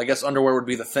mail, I guess underwear would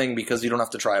be the thing because you don't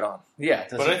have to try it on. Yeah,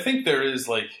 But I think there is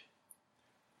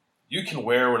you can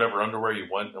wear whatever underwear you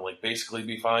want and basically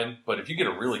be fine. But if you get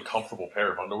a really comfortable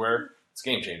pair of underwear, it's a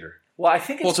game changer. well, I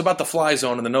think Well, it's about the fly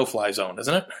zone and the no-fly zone,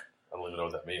 isn't it? I don't even know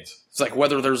what that means. It's like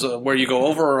whether there's where you go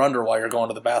over or under while you're going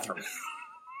to the bathroom.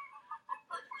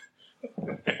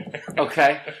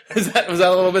 okay. Was that a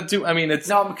little bit too? I mean, it's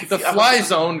No, I'm the confused. fly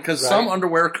zone because Right. some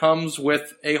underwear comes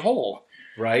with a hole,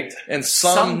 Right. and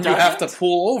Some some you have to doesn't?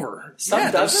 pull over. Some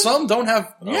yeah, doesn't? some don't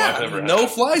have. Oh, Yeah, I've never no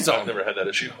had- fly I've zone. never had that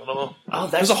issue. I don't know. Oh,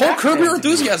 that's There's a whole Curb Your fascinating.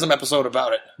 Enthusiasm episode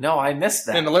about it, No, I missed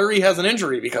that. and Larry has an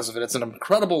injury because of it. It's an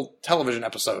incredible television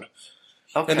episode,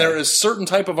 okay. and there is certain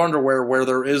type of underwear where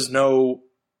there is no.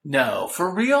 No, for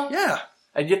real? Yeah,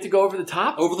 And you have to go over the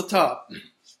top? over the top.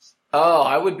 Oh,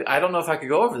 I don't know if I could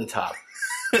go over the top.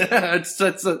 it's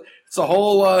a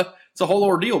whole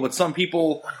ordeal, but some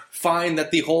people find that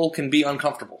the hole can be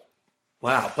uncomfortable.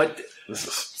 Wow, but This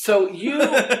is so you,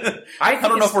 I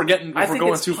don't know if we're getting I if we're think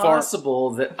going it's too far.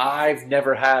 possible that I've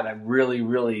never had a really,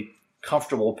 really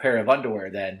comfortable pair of underwear.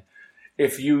 Then,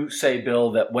 if you say,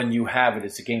 Bill, that when you have it,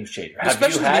 it's a game changer. Have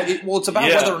Especially, you had? it's about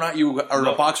Yeah. whether or not you are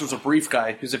No. a boxer's a brief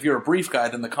guy. Because if you're a brief guy,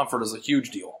 then the comfort is a huge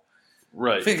deal.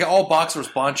 right. I think all boxers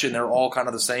bunch and they're all kind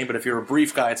of the same. But if you're a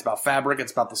brief guy, it's about fabric,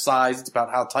 it's about the size, it's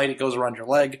about how tight it goes around your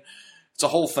leg. It's a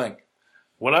whole thing.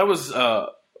 When I was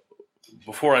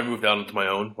before I moved out into my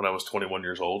own, when I was 21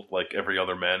 years old, like every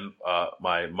other man,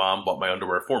 my mom bought my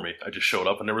underwear for me. I just showed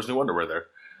up and there was new underwear there,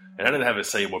 and I didn't have to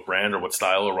say what brand or what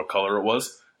style or what color it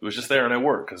was. It was just there, and I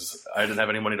wore it because I didn't have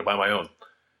any money to buy my own.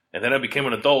 And then I became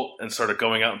an adult and started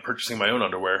going out and purchasing my own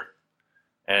underwear.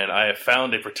 And I have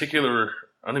found a particular,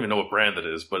 I don't even know what brand it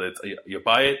is, but it's you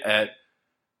buy it at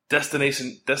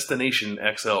Destination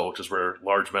XL, which is where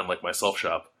large men like myself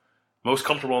shop. Most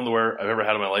comfortable underwear I've ever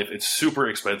had in my life. It's super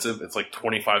expensive. It's like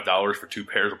 $25 for 2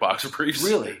 pairs of boxer briefs.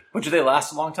 Really? But do they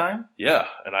last a long time? Yeah.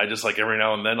 And I just every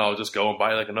now and then I'll just go and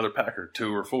buy another pack or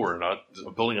 2 or 4, and I'm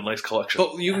building a nice collection.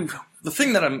 But the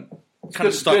thing that I'm kind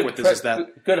of stuck with is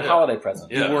that good holiday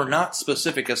present. Yeah. you were not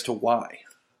specific as to why.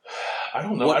 I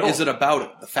don't know. What is it about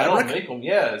it? The I don't fabric? make them.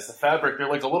 Yeah, it's the fabric. They're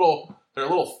a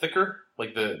little thicker.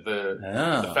 Like the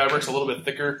Oh. fabric's a little bit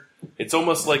thicker. It's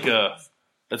almost like a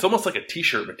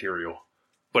t-shirt material,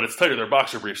 but it's tighter. They're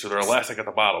boxer briefs, so they're elastic at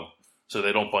the bottom, so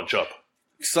they don't bunch up.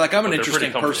 It's like I'm an But they're interesting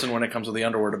pretty comfortable. person when it comes to the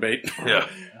underwear debate. Yeah,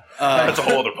 that's a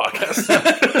whole other podcast.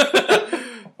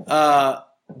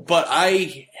 But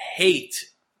I hate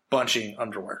bunching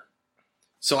underwear.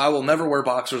 So I will never wear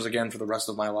boxers again for the rest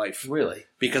of my life Really?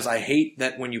 because I hate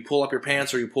that when you pull up your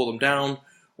pants or you pull them down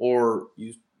or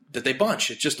that they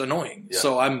bunch. It's just annoying. Yeah.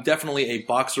 So I'm definitely a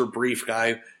boxer brief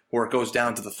guy where it goes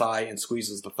down to the thigh and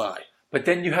squeezes the thigh. But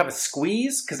then you have a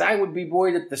squeeze? Because I would be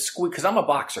worried that the squeeze, because I'm a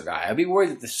boxer guy, I'd be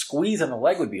worried that the squeeze on the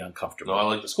leg would be uncomfortable. No, I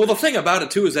like this. Well, the thing about it,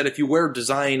 too, is that if you wear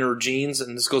designer jeans,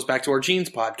 and this goes back to our jeans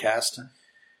podcast,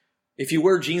 if you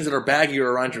wear jeans that are baggier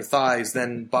around your thighs,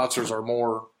 then boxers are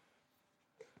more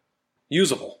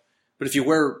usable. But if you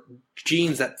wear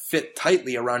jeans that fit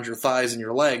tightly around your thighs and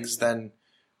your legs, then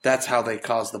that's how they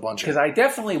cause the bunching. Because I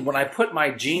definitely, when I put my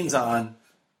jeans on,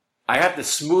 I have to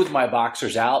smooth my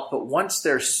boxers out, but once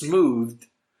they're smoothed,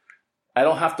 I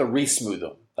don't have to re-smooth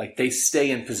them. Like, they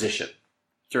stay in position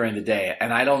during the day.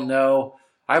 And I don't know,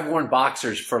 I've worn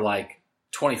boxers for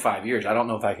 25 years. I don't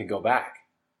know if I could go back.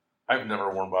 I've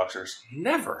never worn boxers.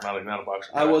 Never. Not a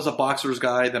boxer. I was a boxers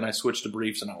guy, then I switched to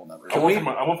briefs, and I will never. I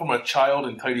went from a child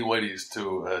in tighty whities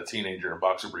to a teenager in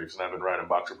boxer briefs, and I've been riding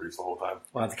boxer briefs the whole time.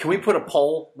 Well, can we put a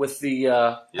poll with the...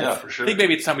 Yeah, for sure. I think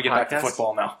maybe it's time we get back to Podcast?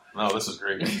 football now. No, this is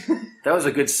great. That was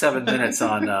a good 7 minutes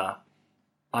on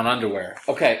underwear.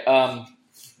 Okay,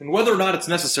 And whether or not it's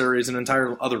necessary is an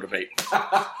entire other debate.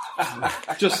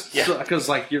 Just because,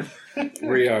 you're...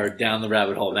 we are down the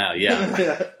rabbit hole now,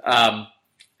 yeah.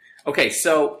 Okay,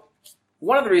 so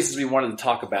one of the reasons we wanted to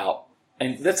talk about,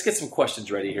 and let's get some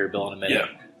questions ready here, Bill, in a minute.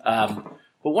 Yeah.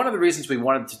 But one of the reasons we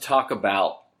wanted to talk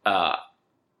about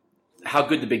how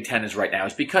good the Big Ten is right now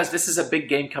is because this is a big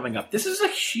game coming up. This is a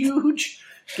huge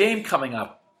game coming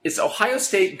up. It's Ohio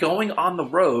State going on the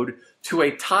road to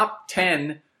a top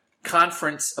 10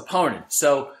 conference opponent.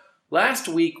 So last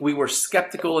week we were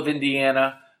skeptical of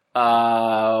Indiana.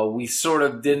 We sort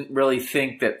of didn't really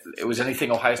think that it was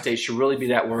anything Ohio State should really be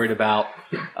that worried about.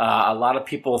 A lot of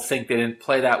people think they didn't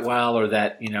play that well or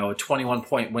that, a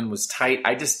 21-point win was tight.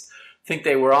 I just think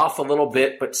they were off a little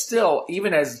bit, but still,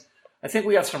 even as I think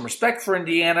we have some respect for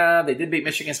Indiana, they did beat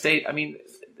Michigan State. I mean,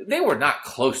 they were not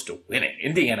close to winning.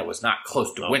 Indiana was not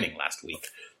close to winning last week.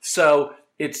 So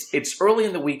it's early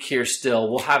in the week here still.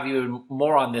 We'll have you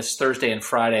more on this Thursday and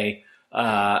Friday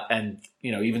and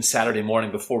even Saturday morning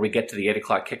before we get to the 8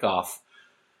 o'clock kickoff.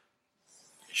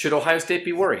 Should Ohio State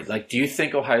be worried? Do you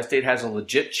think Ohio State has a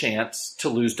legit chance to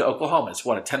lose to Oklahoma? It's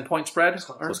what, a 10-point spread?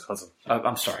 Wisconsin.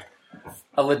 I'm sorry.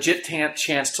 A legit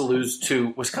chance to lose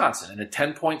to Wisconsin. And a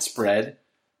 10-point spread,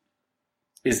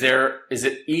 is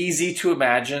it easy to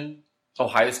imagine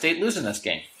Ohio State losing this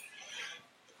game?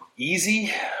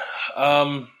 Easy?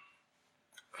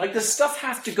 Does stuff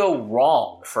have to go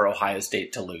wrong for Ohio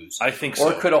State to lose? I think so.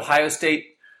 Or could Ohio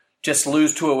State just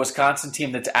lose to a Wisconsin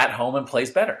team that's at home and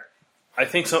plays better? I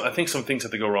think so. I think some things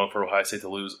have to go wrong for Ohio State to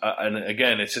lose. And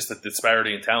again, it's just a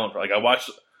disparity in talent. I watched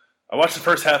the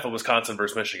first half of Wisconsin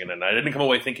versus Michigan, and I didn't come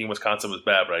away thinking Wisconsin was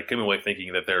bad, but I came away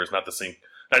thinking that there is not the same,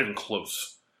 not even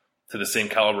close to the same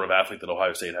caliber of athlete that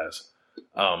Ohio State has.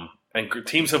 And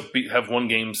teams have won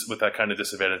games with that kind of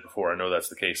disadvantage before. I know that's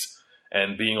the case.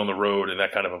 And being on the road in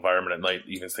that kind of environment at night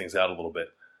evens things out a little bit.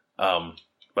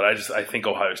 But I think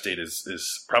Ohio State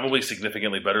is probably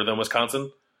significantly better than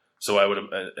Wisconsin. So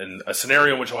and a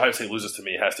scenario in which Ohio State loses to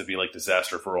me has to be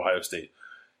disaster for Ohio State.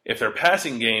 If their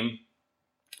passing game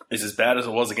is as bad as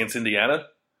it was against Indiana,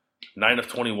 9 of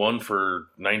 21 for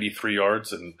 93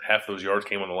 yards, and half those yards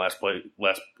came on the last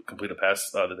completed pass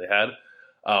that they had.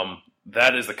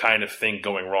 That is the kind of thing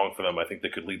going wrong for them. I think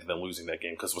that could lead to them losing that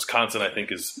game because Wisconsin, I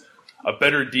think, is a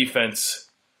better defense.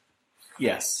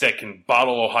 Yes, that can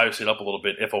bottle Ohio State up a little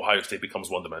bit if Ohio State becomes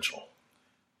one-dimensional.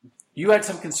 You had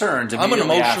some concerns. I'm an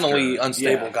emotionally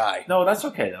unstable guy. No, that's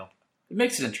okay though. It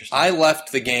makes it interesting. I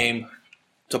left the game,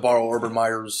 to borrow Urban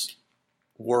Meyer's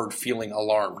word, feeling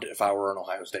alarmed if I were an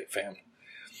Ohio State fan.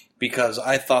 Because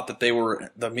I thought that they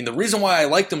were – the reason why I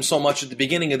liked them so much at the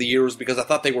beginning of the year was because I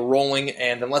thought they were rolling,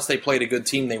 and unless they played a good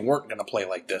team, they weren't going to play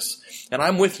like this. And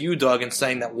I'm with you, Doug, in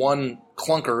saying that one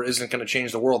clunker isn't going to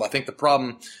change the world. I think the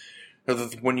problem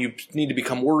when you need to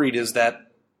become worried is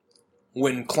that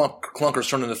when clunkers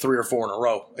turn into 3 or 4 in a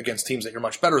row against teams that you're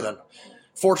much better than.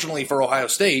 Fortunately for Ohio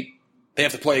State, they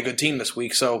have to play a good team this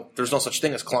week, so there's no such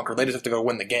thing as clunker. They just have to go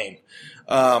win the game.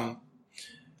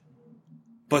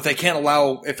 But they can't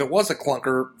allow, if it was a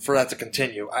clunker, for that to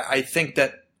continue. I think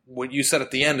that what you said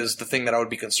at the end is the thing that I would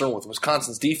be concerned with.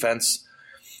 Wisconsin's defense,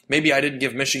 maybe I didn't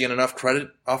give Michigan enough credit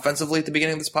offensively at the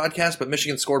beginning of this podcast, but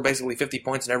Michigan scored basically 50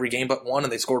 points in every game but one,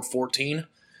 and they scored 14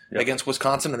 against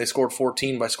Wisconsin, and they scored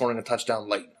 14 by scoring a touchdown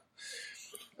late.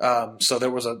 So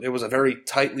it was a very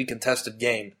tightly contested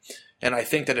game. And I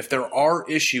think that if there are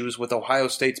issues with Ohio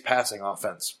State's passing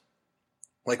offense,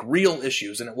 real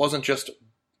issues, and it wasn't just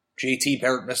JT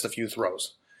Barrett missed a few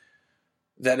throws,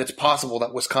 that it's possible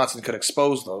that Wisconsin could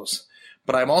expose those.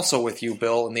 But I'm also with you,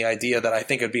 Bill, in the idea that I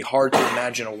think it'd be hard to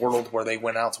imagine a world where they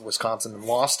went out to Wisconsin and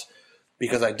lost,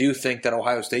 because I do think that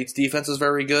Ohio State's defense is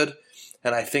very good,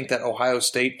 and I think that Ohio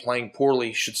State playing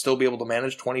poorly should still be able to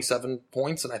manage 27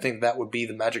 points, and I think that would be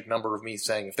the magic number of me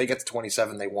saying if they get to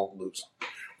 27, they won't lose.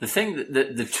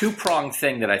 The two-pronged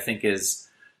thing that I think is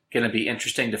going to be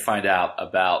interesting to find out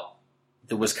about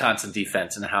the Wisconsin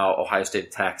defense and how Ohio State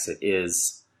attacks it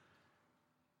is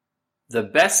the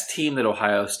best team that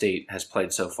Ohio State has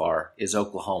played so far is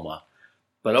Oklahoma.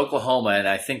 But Oklahoma, and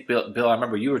I think, Bill, I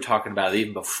remember you were talking about it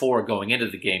even before going into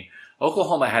the game,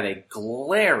 Oklahoma had a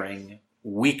glaring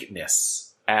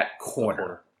weakness at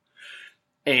corner.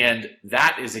 And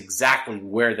that is exactly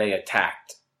where they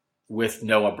attacked with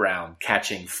Noah Brown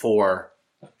catching 4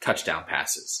 touchdown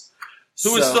passes.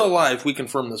 Who is still alive, we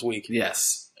confirm this week.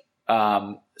 Yes.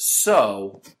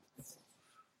 So,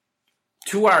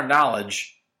 to our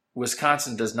knowledge,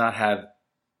 Wisconsin does not have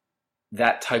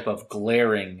that type of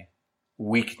glaring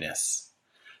weakness.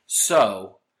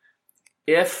 So,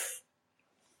 if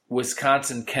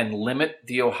Wisconsin can limit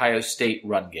the Ohio State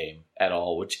run game at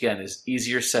all, which again is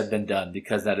easier said than done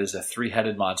because that is a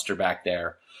 3-headed monster back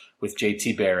there with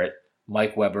JT Barrett,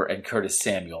 Mike Weber, and Curtis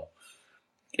Samuel.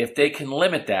 If they can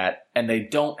limit that and they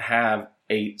don't have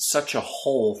such a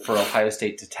hole for Ohio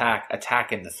State to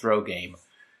attack in the throw game,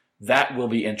 that will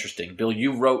be interesting. Bill,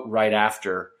 you wrote right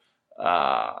after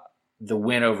the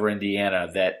win over Indiana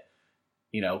that,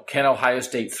 can Ohio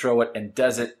State throw it and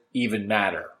does it even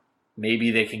matter?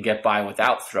 Maybe they can get by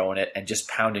without throwing it and just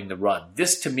pounding the run.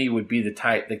 This, to me, would be the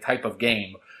type of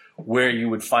game where you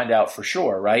would find out for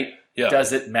sure, right? Yeah.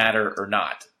 Does it matter or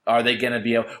not? Are they going to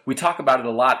be able – we talk about it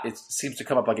a lot. It seems to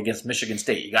come up like against Michigan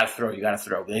State. You got to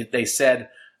throw. They said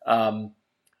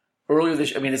earlier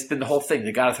this – it's been the whole thing.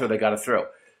 They got to throw.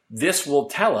 This will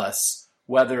tell us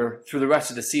whether through the rest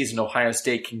of the season Ohio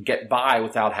State can get by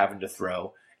without having to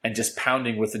throw and just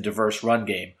pounding with a diverse run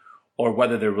game, or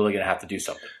whether they're really going to have to do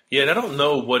something. Yeah, and I don't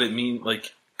know what it means,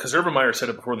 because Urban Meyer said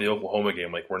it before the Oklahoma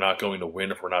game, we're not going to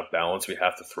win if we're not balanced. We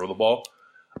have to throw the ball.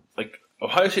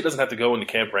 Ohio State doesn't have to go into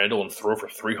Camp Randall and throw for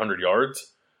 300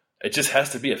 yards. It just has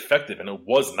to be effective, and it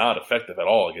was not effective at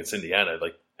all against Indiana.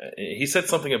 He said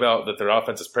something about that their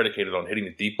offense is predicated on hitting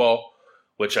the deep ball,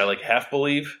 which I half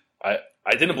believe. I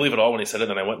didn't believe it all when he said it,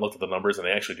 then I went and looked at the numbers, and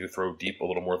they actually do throw deep a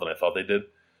little more than I thought they did.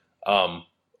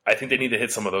 I think they need to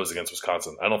hit some of those against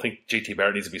Wisconsin. I don't think JT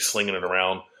Barrett needs to be slinging it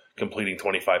around, completing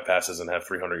 25 passes and have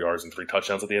 300 yards and 3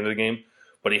 touchdowns at the end of the game.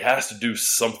 But he has to do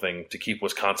something to keep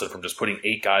Wisconsin from just putting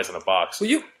 8 guys in a box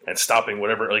and stopping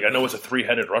whatever. I know it's a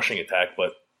 3-headed rushing attack,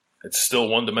 but it's still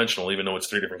one-dimensional, even though it's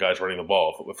 3 different guys running the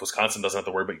ball. If Wisconsin doesn't have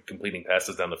to worry about completing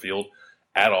passes down the field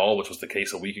at all, which was the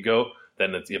case a week ago,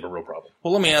 then you have a real problem.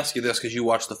 Well, let me ask you this, because you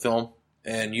watched the film,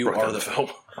 and you are the film.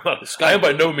 I am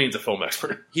by no means a film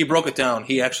expert. He broke it down.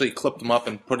 He actually clipped them up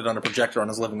and put it on a projector on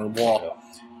his living room wall.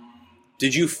 Yeah.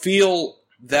 Did you feel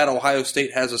that Ohio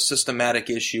State has a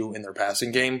systematic issue in their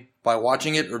passing game by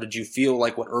watching it, or did you feel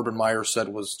like what Urban Meyer said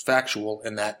was factual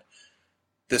in that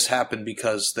this happened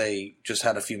because they just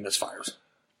had a few misfires?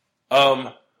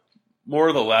 More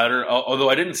of the latter, although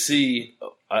I didn't see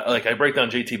I break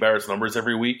down JT Barrett's numbers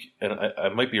every week, and I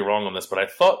might be wrong on this, but I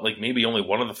thought maybe only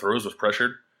one of the throws was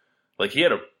pressured. He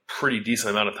had a pretty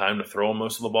decent amount of time to throw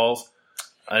most of the balls,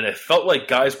 and it felt like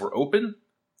guys were open.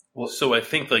 Well, so I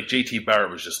think JT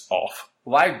Barrett was just off.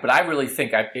 But I really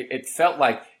think it felt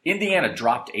like Indiana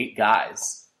dropped 8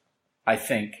 guys, I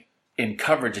think, in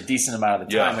coverage a decent amount of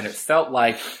the time, and it felt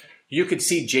like you could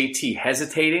see JT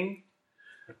hesitating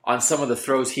on some of the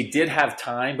throws. He did have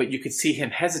time, but you could see him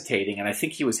hesitating, and I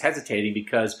think he was hesitating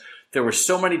because there were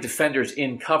so many defenders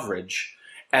in coverage,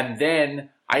 and then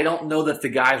I don't know that the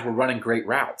guys were running great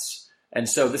routes. And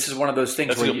so this is one of those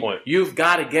things That's where you've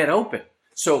got to get open.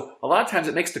 So a lot of times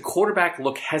it makes the quarterback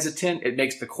look hesitant. It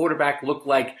makes the quarterback look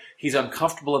like he's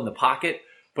uncomfortable in the pocket.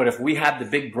 But if we had the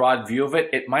big, broad view of it,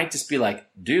 it might just be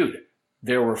dude,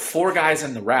 there were 4 guys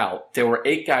in the route. There were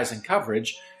 8 guys in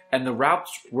coverage. And the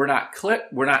routes were not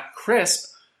crisp.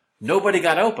 Nobody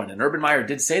got open. And Urban Meyer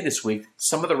did say this week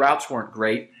some of the routes weren't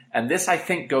great. And this, I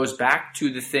think, goes back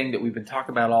to the thing that we've been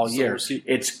talking about all year.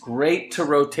 It's great to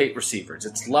rotate receivers.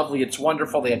 It's lovely. It's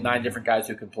wonderful. They have 9 different guys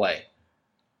who can play.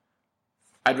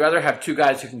 I'd rather have 2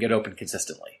 guys who can get open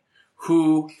consistently.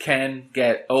 Who can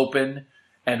get open,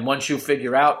 and once you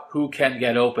figure out who can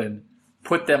get open,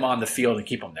 put them on the field and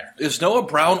keep them there. Is Noah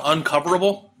Brown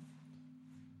uncoverable?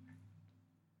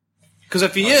 Because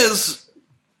if he is,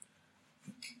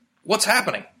 what's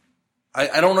happening?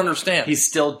 I don't understand. He's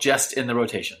still just in the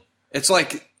rotation. It's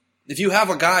if you have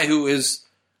a guy who is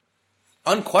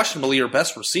unquestionably your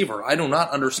best receiver, I do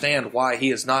not understand why he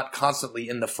is not constantly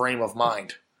in the frame of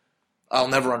mind. I'll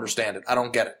never understand it. I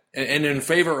don't get it. And in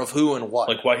favor of who and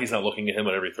what? Why he's not looking at him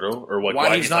at every throw? Or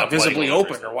why he's not visibly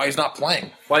open, or why he's not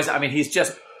playing.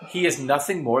 He is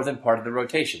nothing more than part of the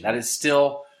rotation. That is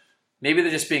still, maybe they're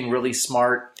just being really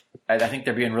smart. I think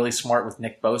they're being really smart with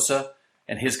Nick Bosa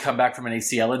and his comeback from an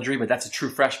ACL injury, but that's a true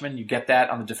freshman. You get that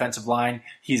on the defensive line.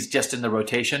 He's just in the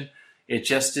rotation. It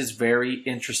just is very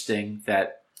interesting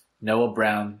that Noah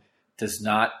Brown does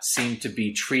not seem to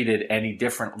be treated any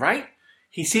different, right?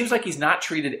 He seems like he's not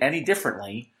treated any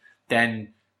differently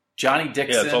than Johnny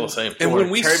Dixon, it's all the same. And when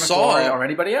we Terry saw McLaurin or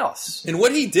anybody else. And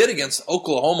what he did against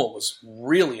Oklahoma was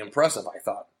really impressive, I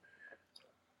thought.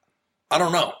 I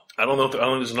don't know. I don't know if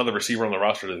there's another receiver on the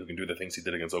roster who can do the things he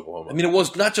did against Oklahoma. It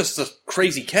was not just the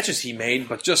crazy catches he made,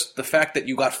 but just the fact that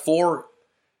you got 4,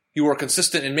 you were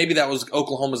consistent, and maybe that was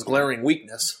Oklahoma's glaring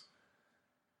weakness.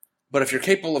 But if you're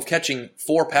capable of catching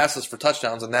 4 passes for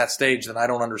touchdowns in that stage, then I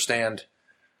don't understand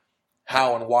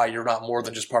how and why you're not more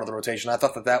than just part of the rotation. I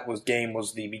thought that game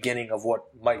was the beginning of what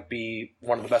might be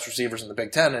one of the best receivers in the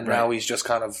Big Ten, and now he's just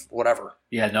kind of whatever.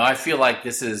 Yeah, no, I feel like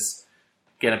this is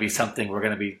going to be something we're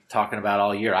going to be talking about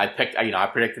all year. I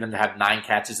predicted him to have 9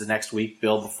 catches the next week.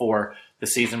 Bill, before the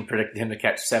season, predicted him to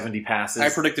catch 70 passes. I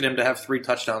predicted him to have 3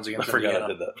 touchdowns against Indiana. I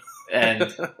did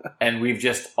that. And we've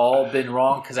just all been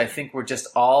wrong because I think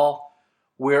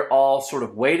we're all sort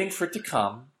of waiting for it to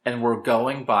come. and we're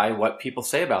going by what people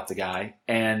say about the guy.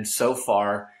 And so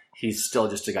far, he's still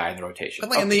just a guy in the rotation.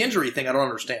 But and the injury thing, I don't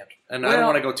understand, and I don't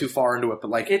want to go too far into it.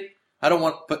 But I don't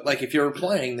want. But if you're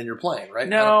playing, then you're playing, right?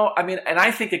 No, I mean, and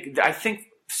I think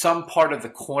some part of the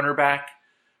cornerback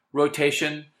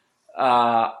rotation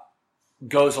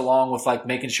goes along with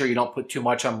making sure you don't put too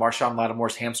much on Marshawn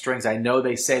Lattimore's hamstrings. I know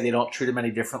they say they don't treat him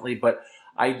any differently, but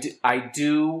I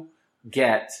do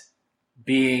get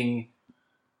being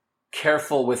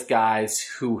careful with guys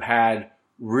who had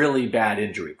really bad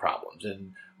injury problems.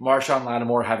 And Marshawn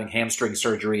Lattimore having hamstring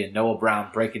surgery and Noah Brown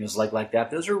breaking his leg like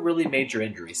that, those are really major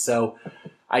injuries. So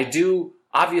I do,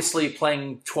 obviously,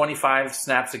 playing 25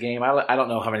 snaps a game. I don't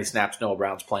know how many snaps Noah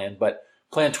Brown's playing, but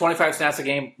playing 25 snaps a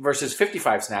game versus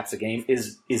 55 snaps a game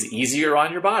is easier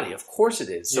on your body. Of course it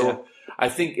is. So I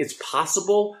think it's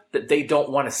possible that they don't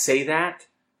want to say that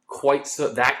quite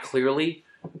that clearly.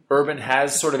 Urban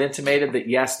has sort of intimated that,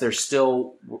 yes, they're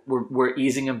still we're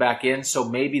easing him back in. So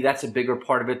maybe that's a bigger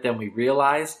part of it than we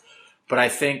realize. But I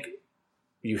think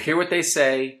you hear what they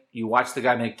say, you watch the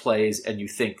guy make plays, and you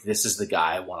think this is the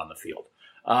guy I want on the field.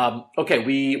 Okay,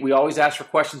 we always ask for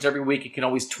questions every week. You can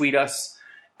always tweet us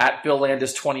at Bill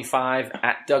Landis25,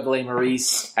 at Doug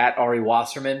Maurice, at Ari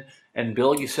Wasserman. And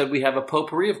Bill, you said we have a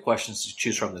potpourri of questions to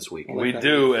choose from this week. We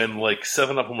do, and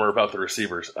 7 of them are about the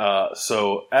receivers.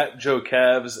 So at Joe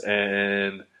Cavs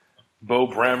and Bo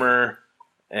Bremer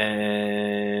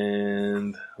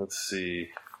and let's see.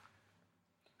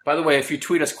 By the way, if you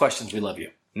tweet us questions, we love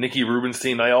you. Nikki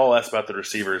Rubenstein, I all asked about the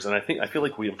receivers, and I feel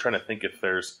like I'm trying to think if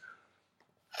there's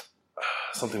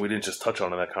something we didn't just touch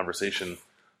on in that conversation.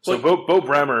 So Bo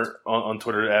Bremer on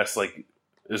Twitter asked,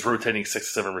 is rotating 6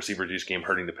 to 7 receivers each game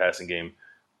hurting the passing game?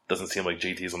 Doesn't seem like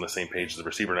JT's on the same page as the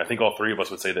receiver, and I think all 3 of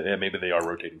us would say that maybe they are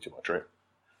rotating too much, right?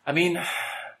 I mean,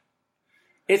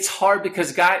 it's hard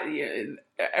because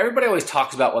everybody always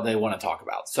talks about what they want to talk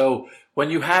about. So when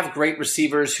you have great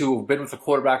receivers who have been with the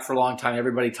quarterback for a long time,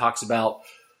 everybody talks about,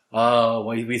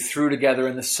 we threw together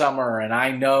in the summer, and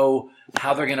I know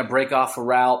how they're going to break off a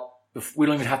route. We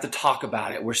don't even have to talk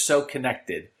about it. We're so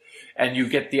connected. And you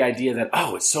get the idea that,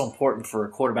 it's so important for a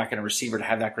quarterback and a receiver to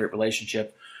have that great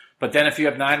relationship. But then if you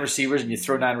have 9 receivers and you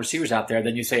throw 9 receivers out there,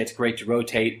 then you say it's great to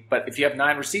rotate. But if you have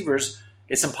 9 receivers,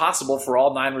 it's impossible for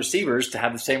all 9 receivers to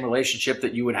have the same relationship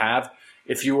that you would have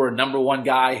if you were a number 1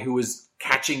 guy who was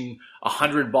catching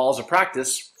 100 balls of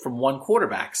practice from one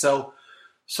quarterback. So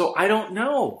I don't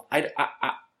know. Here's the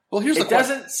question. It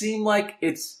doesn't seem like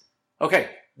it's – okay,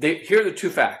 here are the 2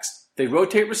 facts. They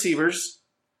rotate receivers.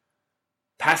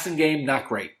 Passing game, not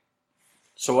great.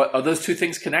 So are those 2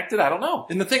 things connected? I don't know.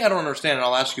 And the thing I don't understand, and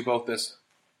I'll ask you both this.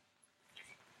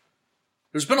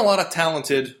 There's been a lot of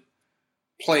talented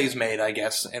plays made, I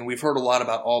guess, and we've heard a lot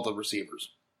about all the receivers.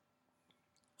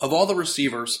 Of all the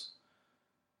receivers,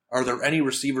 are there any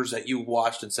receivers that you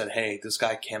watched and said, hey, this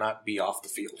guy cannot be off the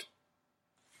field?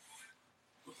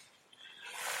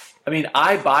 I mean,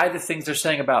 I buy the things they're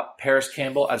saying about Paris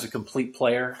Campbell as a complete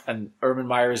player, and Urban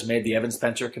Meyer has made the Evan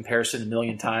Spencer comparison a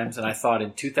million times, and I thought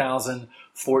in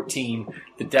 2014,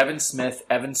 the Devin Smith,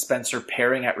 Evan Spencer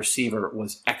pairing at receiver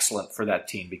was excellent for that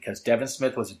team because Devin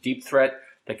Smith was a deep threat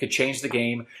that could change the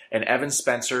game, and Evan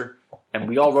Spencer, and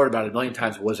we all wrote about it a million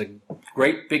times, was a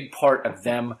great big part of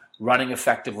them running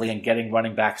effectively and getting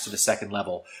running backs to the second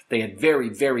level. They had very,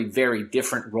 very, very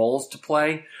different roles to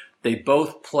play. They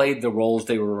both played the roles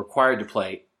they were required to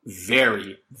play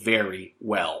very, very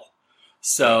well.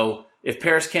 So if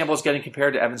Paris Campbell is getting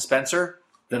compared to Evan Spencer,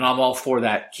 then I'm all for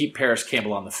that. Keep Paris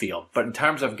Campbell on the field. But in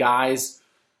terms of guys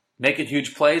making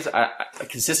huge plays,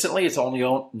 consistently, it's only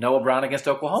Noah Brown against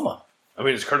Oklahoma. I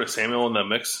mean, is Curtis Samuel in that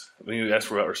mix? I mean, you asked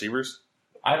for about receivers.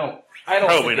 I don't.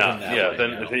 Probably not. Yeah.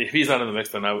 Then if he's not in the mix,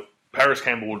 then Paris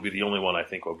Campbell would be the only one I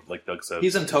think, like Doug said.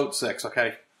 He's in tote 6.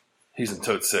 Okay. He's in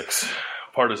tote 6.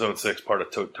 Part of Zone 6, part of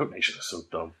Tote Nation is so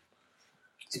dumb.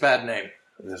 It's a bad name.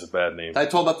 It is a bad name. I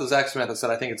told that to Zach Smith. I said,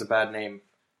 I think it's a bad name.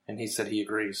 And he said he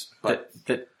agrees. But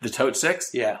the Tote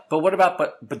 6? Yeah. But what about,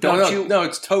 but don't you... No,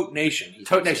 it's Tote Nation.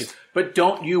 Tote Nation. But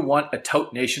don't you want a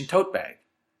Tote Nation tote bag?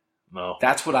 No.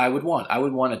 That's what I would want. I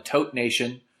would want a Tote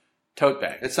Nation tote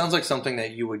bag. It sounds like something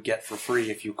that you would get for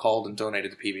free if you called and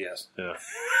donated to PBS. Yeah.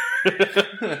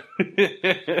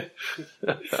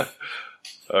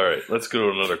 All right, let's go to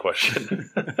another question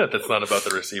that's not about the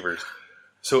receivers.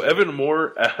 So Evan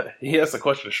Moore, he asked the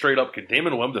question straight up, can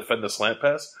Damon Webb defend the slant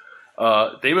pass?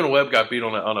 Damon Webb got beat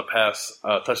on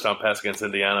a touchdown pass against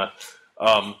Indiana.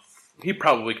 He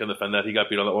probably can defend that. He got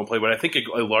beat on that one play. But I think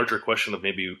a larger question of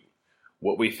maybe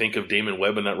what we think of Damon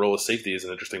Webb in that role as safety is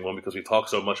an interesting one because we talk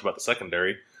so much about the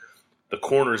secondary. The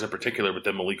corners in particular, but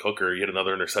then Malik Hooker, he had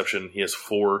another interception. He has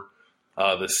 4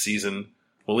 this season.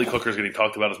 Malik Hooker's getting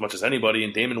talked about as much as anybody,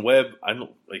 and Damon Webb. I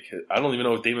don't even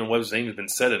know if Damon Webb's name has been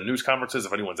said in news conferences.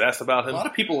 If anyone's asked about him, a lot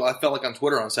of people I felt like on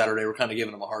Twitter on Saturday were kind of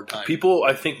giving him a hard time. People,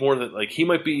 I think more that he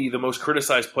might be the most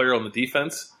criticized player on the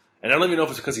defense, and I don't even know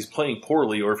if it's because he's playing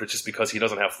poorly or if it's just because he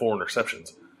doesn't have 4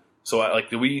 interceptions. So,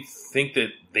 do we think that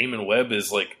Damon Webb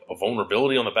is a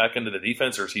vulnerability on the back end of the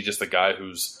defense, or is he just a guy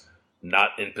who's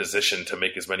not in position to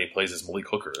make as many plays as Malik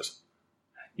Hooker is?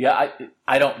 Yeah,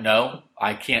 I don't know.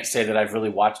 I can't say that I've really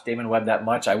watched Damon Webb that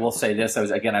much. I will say this. I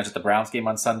was at the Browns game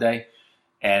on Sunday,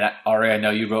 and Ari, I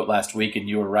know you wrote last week, and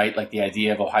you were right. The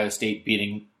idea of Ohio State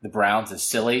beating the Browns is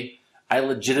silly. I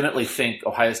legitimately think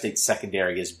Ohio State's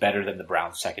secondary is better than the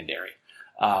Browns' secondary.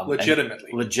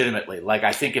 Legitimately.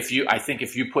 I think if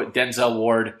you put Denzel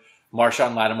Ward,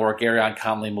 Marshawn Lattimore, Garyon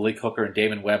Conley, Malik Hooker, and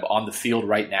Damon Webb on the field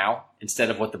right now, instead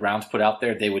of what the Browns put out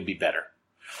there, they would be better.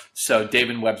 So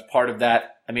Damon Webb's part of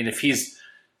that. I mean, it's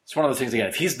one of those things again.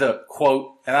 If he's the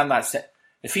quote, and I'm not saying,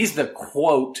 if he's the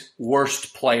quote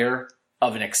worst player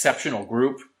of an exceptional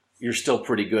group, you're still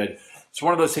pretty good. It's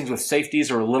one of those things with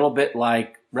safeties are a little bit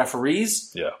like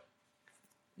referees. Yeah.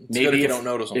 Maybe if you don't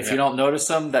notice them. If you don't notice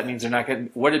them, that means they're not getting.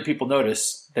 What did people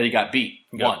notice? That he got beat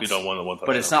once. Got beat on one touchdown.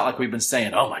 But it's not like we've been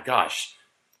saying, "Oh my gosh,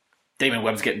 Damon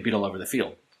Webb's getting beat all over the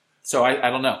field." So I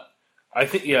don't know. I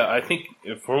think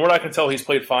from what I can tell, he's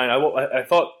played fine. I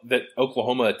thought that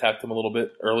Oklahoma attacked him a little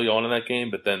bit early on in that game,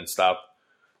 but then stopped,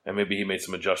 and maybe he made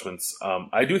some adjustments.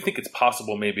 I do think it's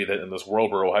possible maybe that in this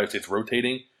world where Ohio State's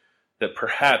rotating, that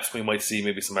perhaps we might see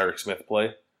maybe some Eric Smith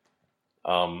play,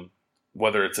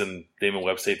 whether it's in Damon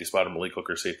Webb's safety spot or Malik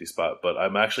Hooker's safety spot. But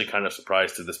I'm actually kind of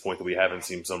surprised to this point that we haven't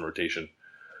seen some rotation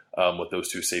with those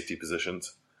two safety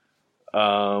positions.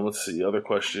 Let's see, other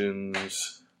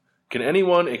questions. Can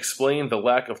anyone explain the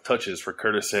lack of touches for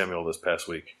Curtis Samuel this past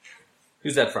week?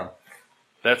 Who's that from?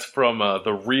 That's from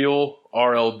the Real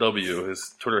RLW,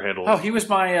 his Twitter handle. Oh, he was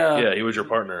my... yeah, he was your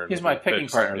partner. He was my picking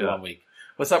partner one week.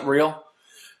 What's up, Real?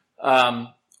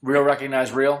 Real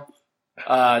recognize Real?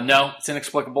 No, it's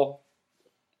inexplicable.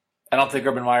 I don't think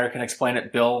Urban Meyer can explain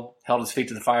it. Bill held his feet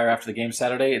to the fire after the game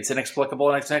Saturday. It's inexplicable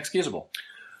and it's inexcusable.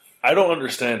 I don't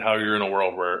understand how you're in a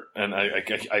world where, and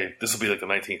this will be the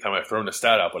 19th time I've thrown a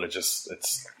stat out, but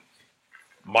it's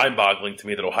mind-boggling to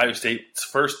me that Ohio State's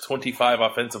first 25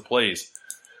 offensive plays,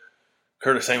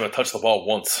 Curtis Samuel touched the ball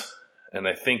once, and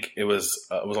I think it was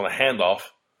on a handoff,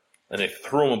 and they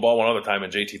threw him a ball one other time,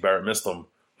 and JT Barrett missed him.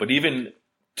 But even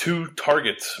 2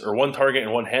 targets, or 1 target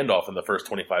and 1 handoff in the first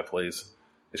 25 plays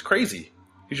is crazy.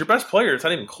 He's your best player. It's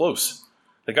not even close.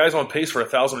 The guy's on pace for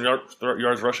 1,000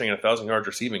 yards rushing and 1,000 yards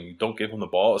receiving. You don't give him the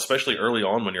ball, especially early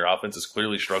on when your offense is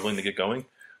clearly struggling to get going.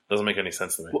 Doesn't make any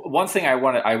sense to me. One thing I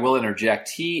will interject.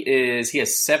 He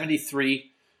has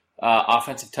 73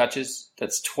 offensive touches.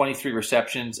 That's 23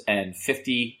 receptions and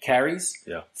 50 carries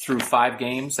through 5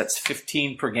 games. That's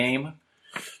 15 per game.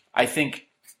 I think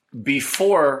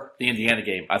before the Indiana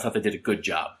game, I thought they did a good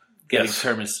job getting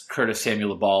Curtis Samuel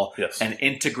the ball and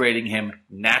integrating him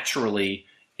naturally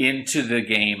into the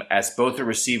game as both a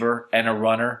receiver and a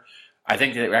runner. I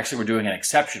think they actually were doing an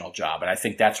exceptional job, and I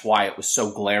think that's why it was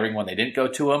so glaring when they didn't go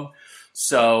to him.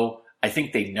 So I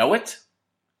think they know it.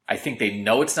 I think they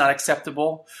know it's not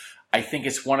acceptable. I think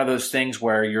it's one of those things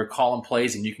where you're calling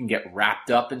plays and you can get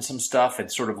wrapped up in some stuff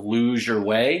and sort of lose your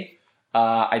way.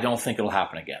 I don't think it'll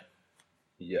happen again.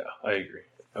 Yeah, I agree.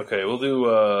 Okay, we'll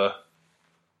do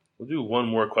one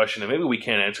more question, and maybe we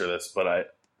can't answer this,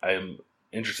 but I'm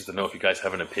interested to know if you guys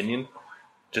have an opinion,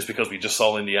 just because we just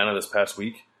saw Indiana this past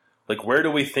week. Where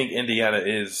do we think Indiana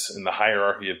is in the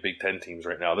hierarchy of Big Ten teams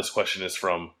right now? This question is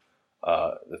from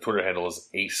the Twitter handle is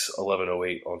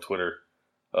Ace1108 on Twitter.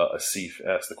 Asif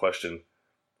asked the question.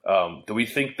 Do we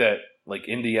think that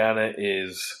Indiana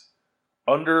is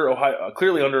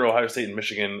clearly under Ohio State and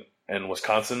Michigan and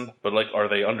Wisconsin, but are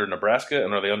they under Nebraska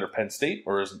and are they under Penn State,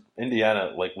 or is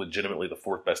Indiana legitimately the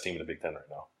 4th best team in the Big Ten right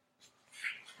now?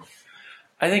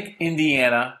 I think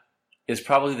Indiana is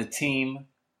probably the team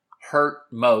hurt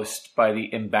most by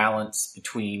the imbalance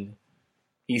between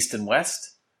East and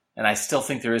West. And I still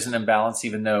think there is an imbalance,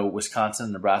 even though Wisconsin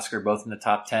and Nebraska are both in the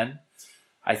top 10.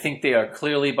 I think they are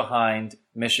clearly behind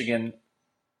Michigan.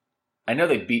 I know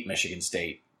they beat Michigan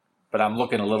State, but I'm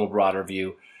looking a little broader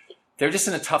view. They're just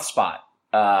in a tough spot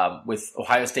with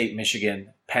Ohio State,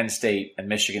 Michigan, Penn State, and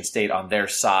Michigan State on their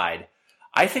side.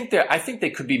 I think they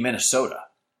could be Minnesota.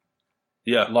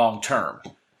 Yeah, long term.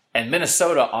 And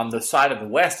Minnesota on the side of the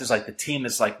West is the team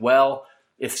that's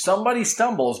if somebody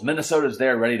stumbles, Minnesota's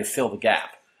there ready to fill the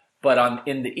gap. But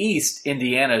in the East,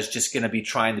 Indiana is just going to be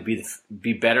trying to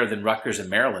be better than Rutgers and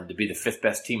Maryland to be the 5th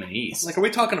best team in the East. Are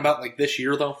we talking about this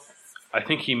year though? I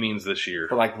think he means this year.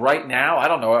 But like right now, I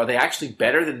don't know. Are they actually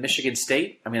better than Michigan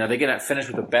State? I mean, are they going to finish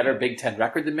with a better Big Ten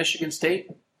record than Michigan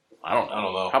State? I don't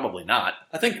know. Probably not.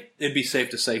 I think it'd be safe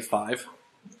to say 5.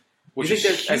 You think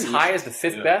they're as high as the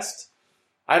 5th best?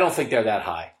 I don't think they're that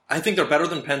high. I think they're better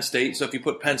than Penn State. So if you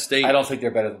put Penn State, I don't think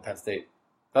they're better than Penn State.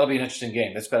 That'll be an interesting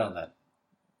game. Let's bet on that.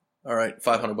 All right,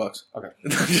 $500. Okay.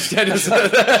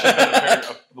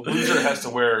 The loser has to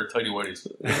wear tighty whities.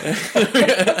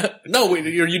 No,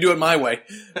 you do it my way.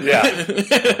 Yeah.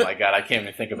 Oh my God, I can't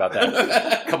even think about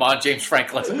that. Come on, James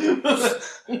Franklin.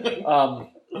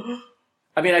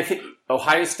 I mean, I think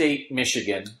Ohio State,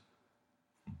 Michigan,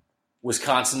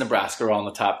 Wisconsin, Nebraska are all in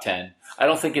the top 10. I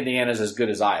don't think Indiana's as good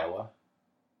as Iowa.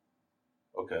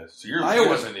 Okay, so you're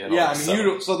Iowa's Indiana. Yeah, I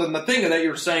mean, so then the thing that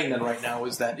you're saying then right now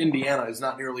is that Indiana is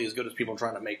not nearly as good as people are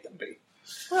trying to make them be.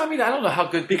 Well, I mean, I don't know how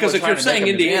good people because are if trying you're to saying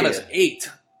make them to be. Indiana's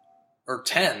 8 or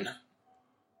 10,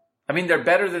 I mean, they're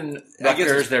better than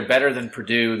Rutgers, they're better than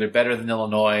Purdue, they're better than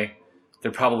Illinois,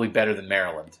 they're probably better than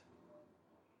Maryland.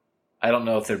 I don't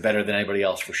know if they're better than anybody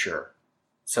else for sure.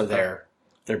 So they're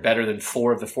better than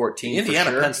 4 of the 14. The Indiana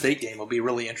for sure. Penn State game will be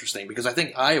really interesting because I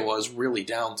think Iowa is really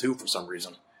down too for some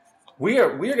reason. We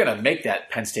are going to make that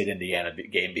Penn State Indiana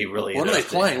game be really What are they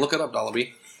interesting. playing? Look it up,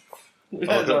 Dollaby.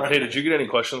 Hey, did you get any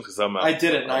questions? Because I'm out. I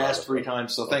didn't, and I asked 3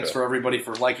 times, so thanks for everybody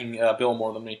for liking Bill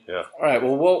more than me. Yeah. All right,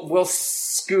 well, we'll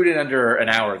scoot in under an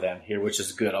hour then here, which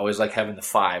is good. I always like having the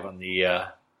 5 on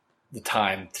the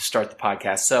time to start the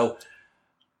podcast. So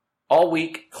all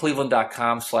week,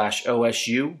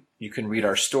 cleveland.com/OSU. You can read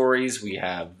our stories. We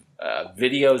have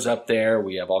videos up there.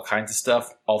 We have all kinds of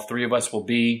stuff. All 3 of us will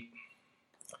be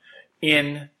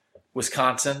in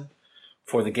Wisconsin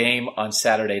for the game on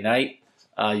Saturday night.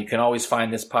 You can always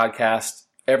find this podcast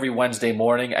every Wednesday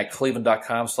morning at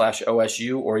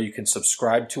cleveland.com/OSU, or you can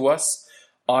subscribe to us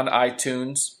on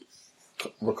iTunes.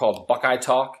 We're called Buckeye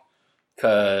Talk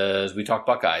because we talk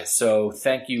Buckeyes. So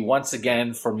thank you once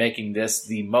again for making this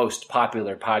the most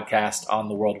popular podcast on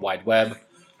the World Wide Web.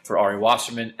 For Ari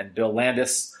Wasserman and Bill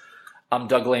Landis, I'm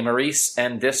Doug Lesmerises,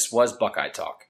 and this was Buckeye Talk.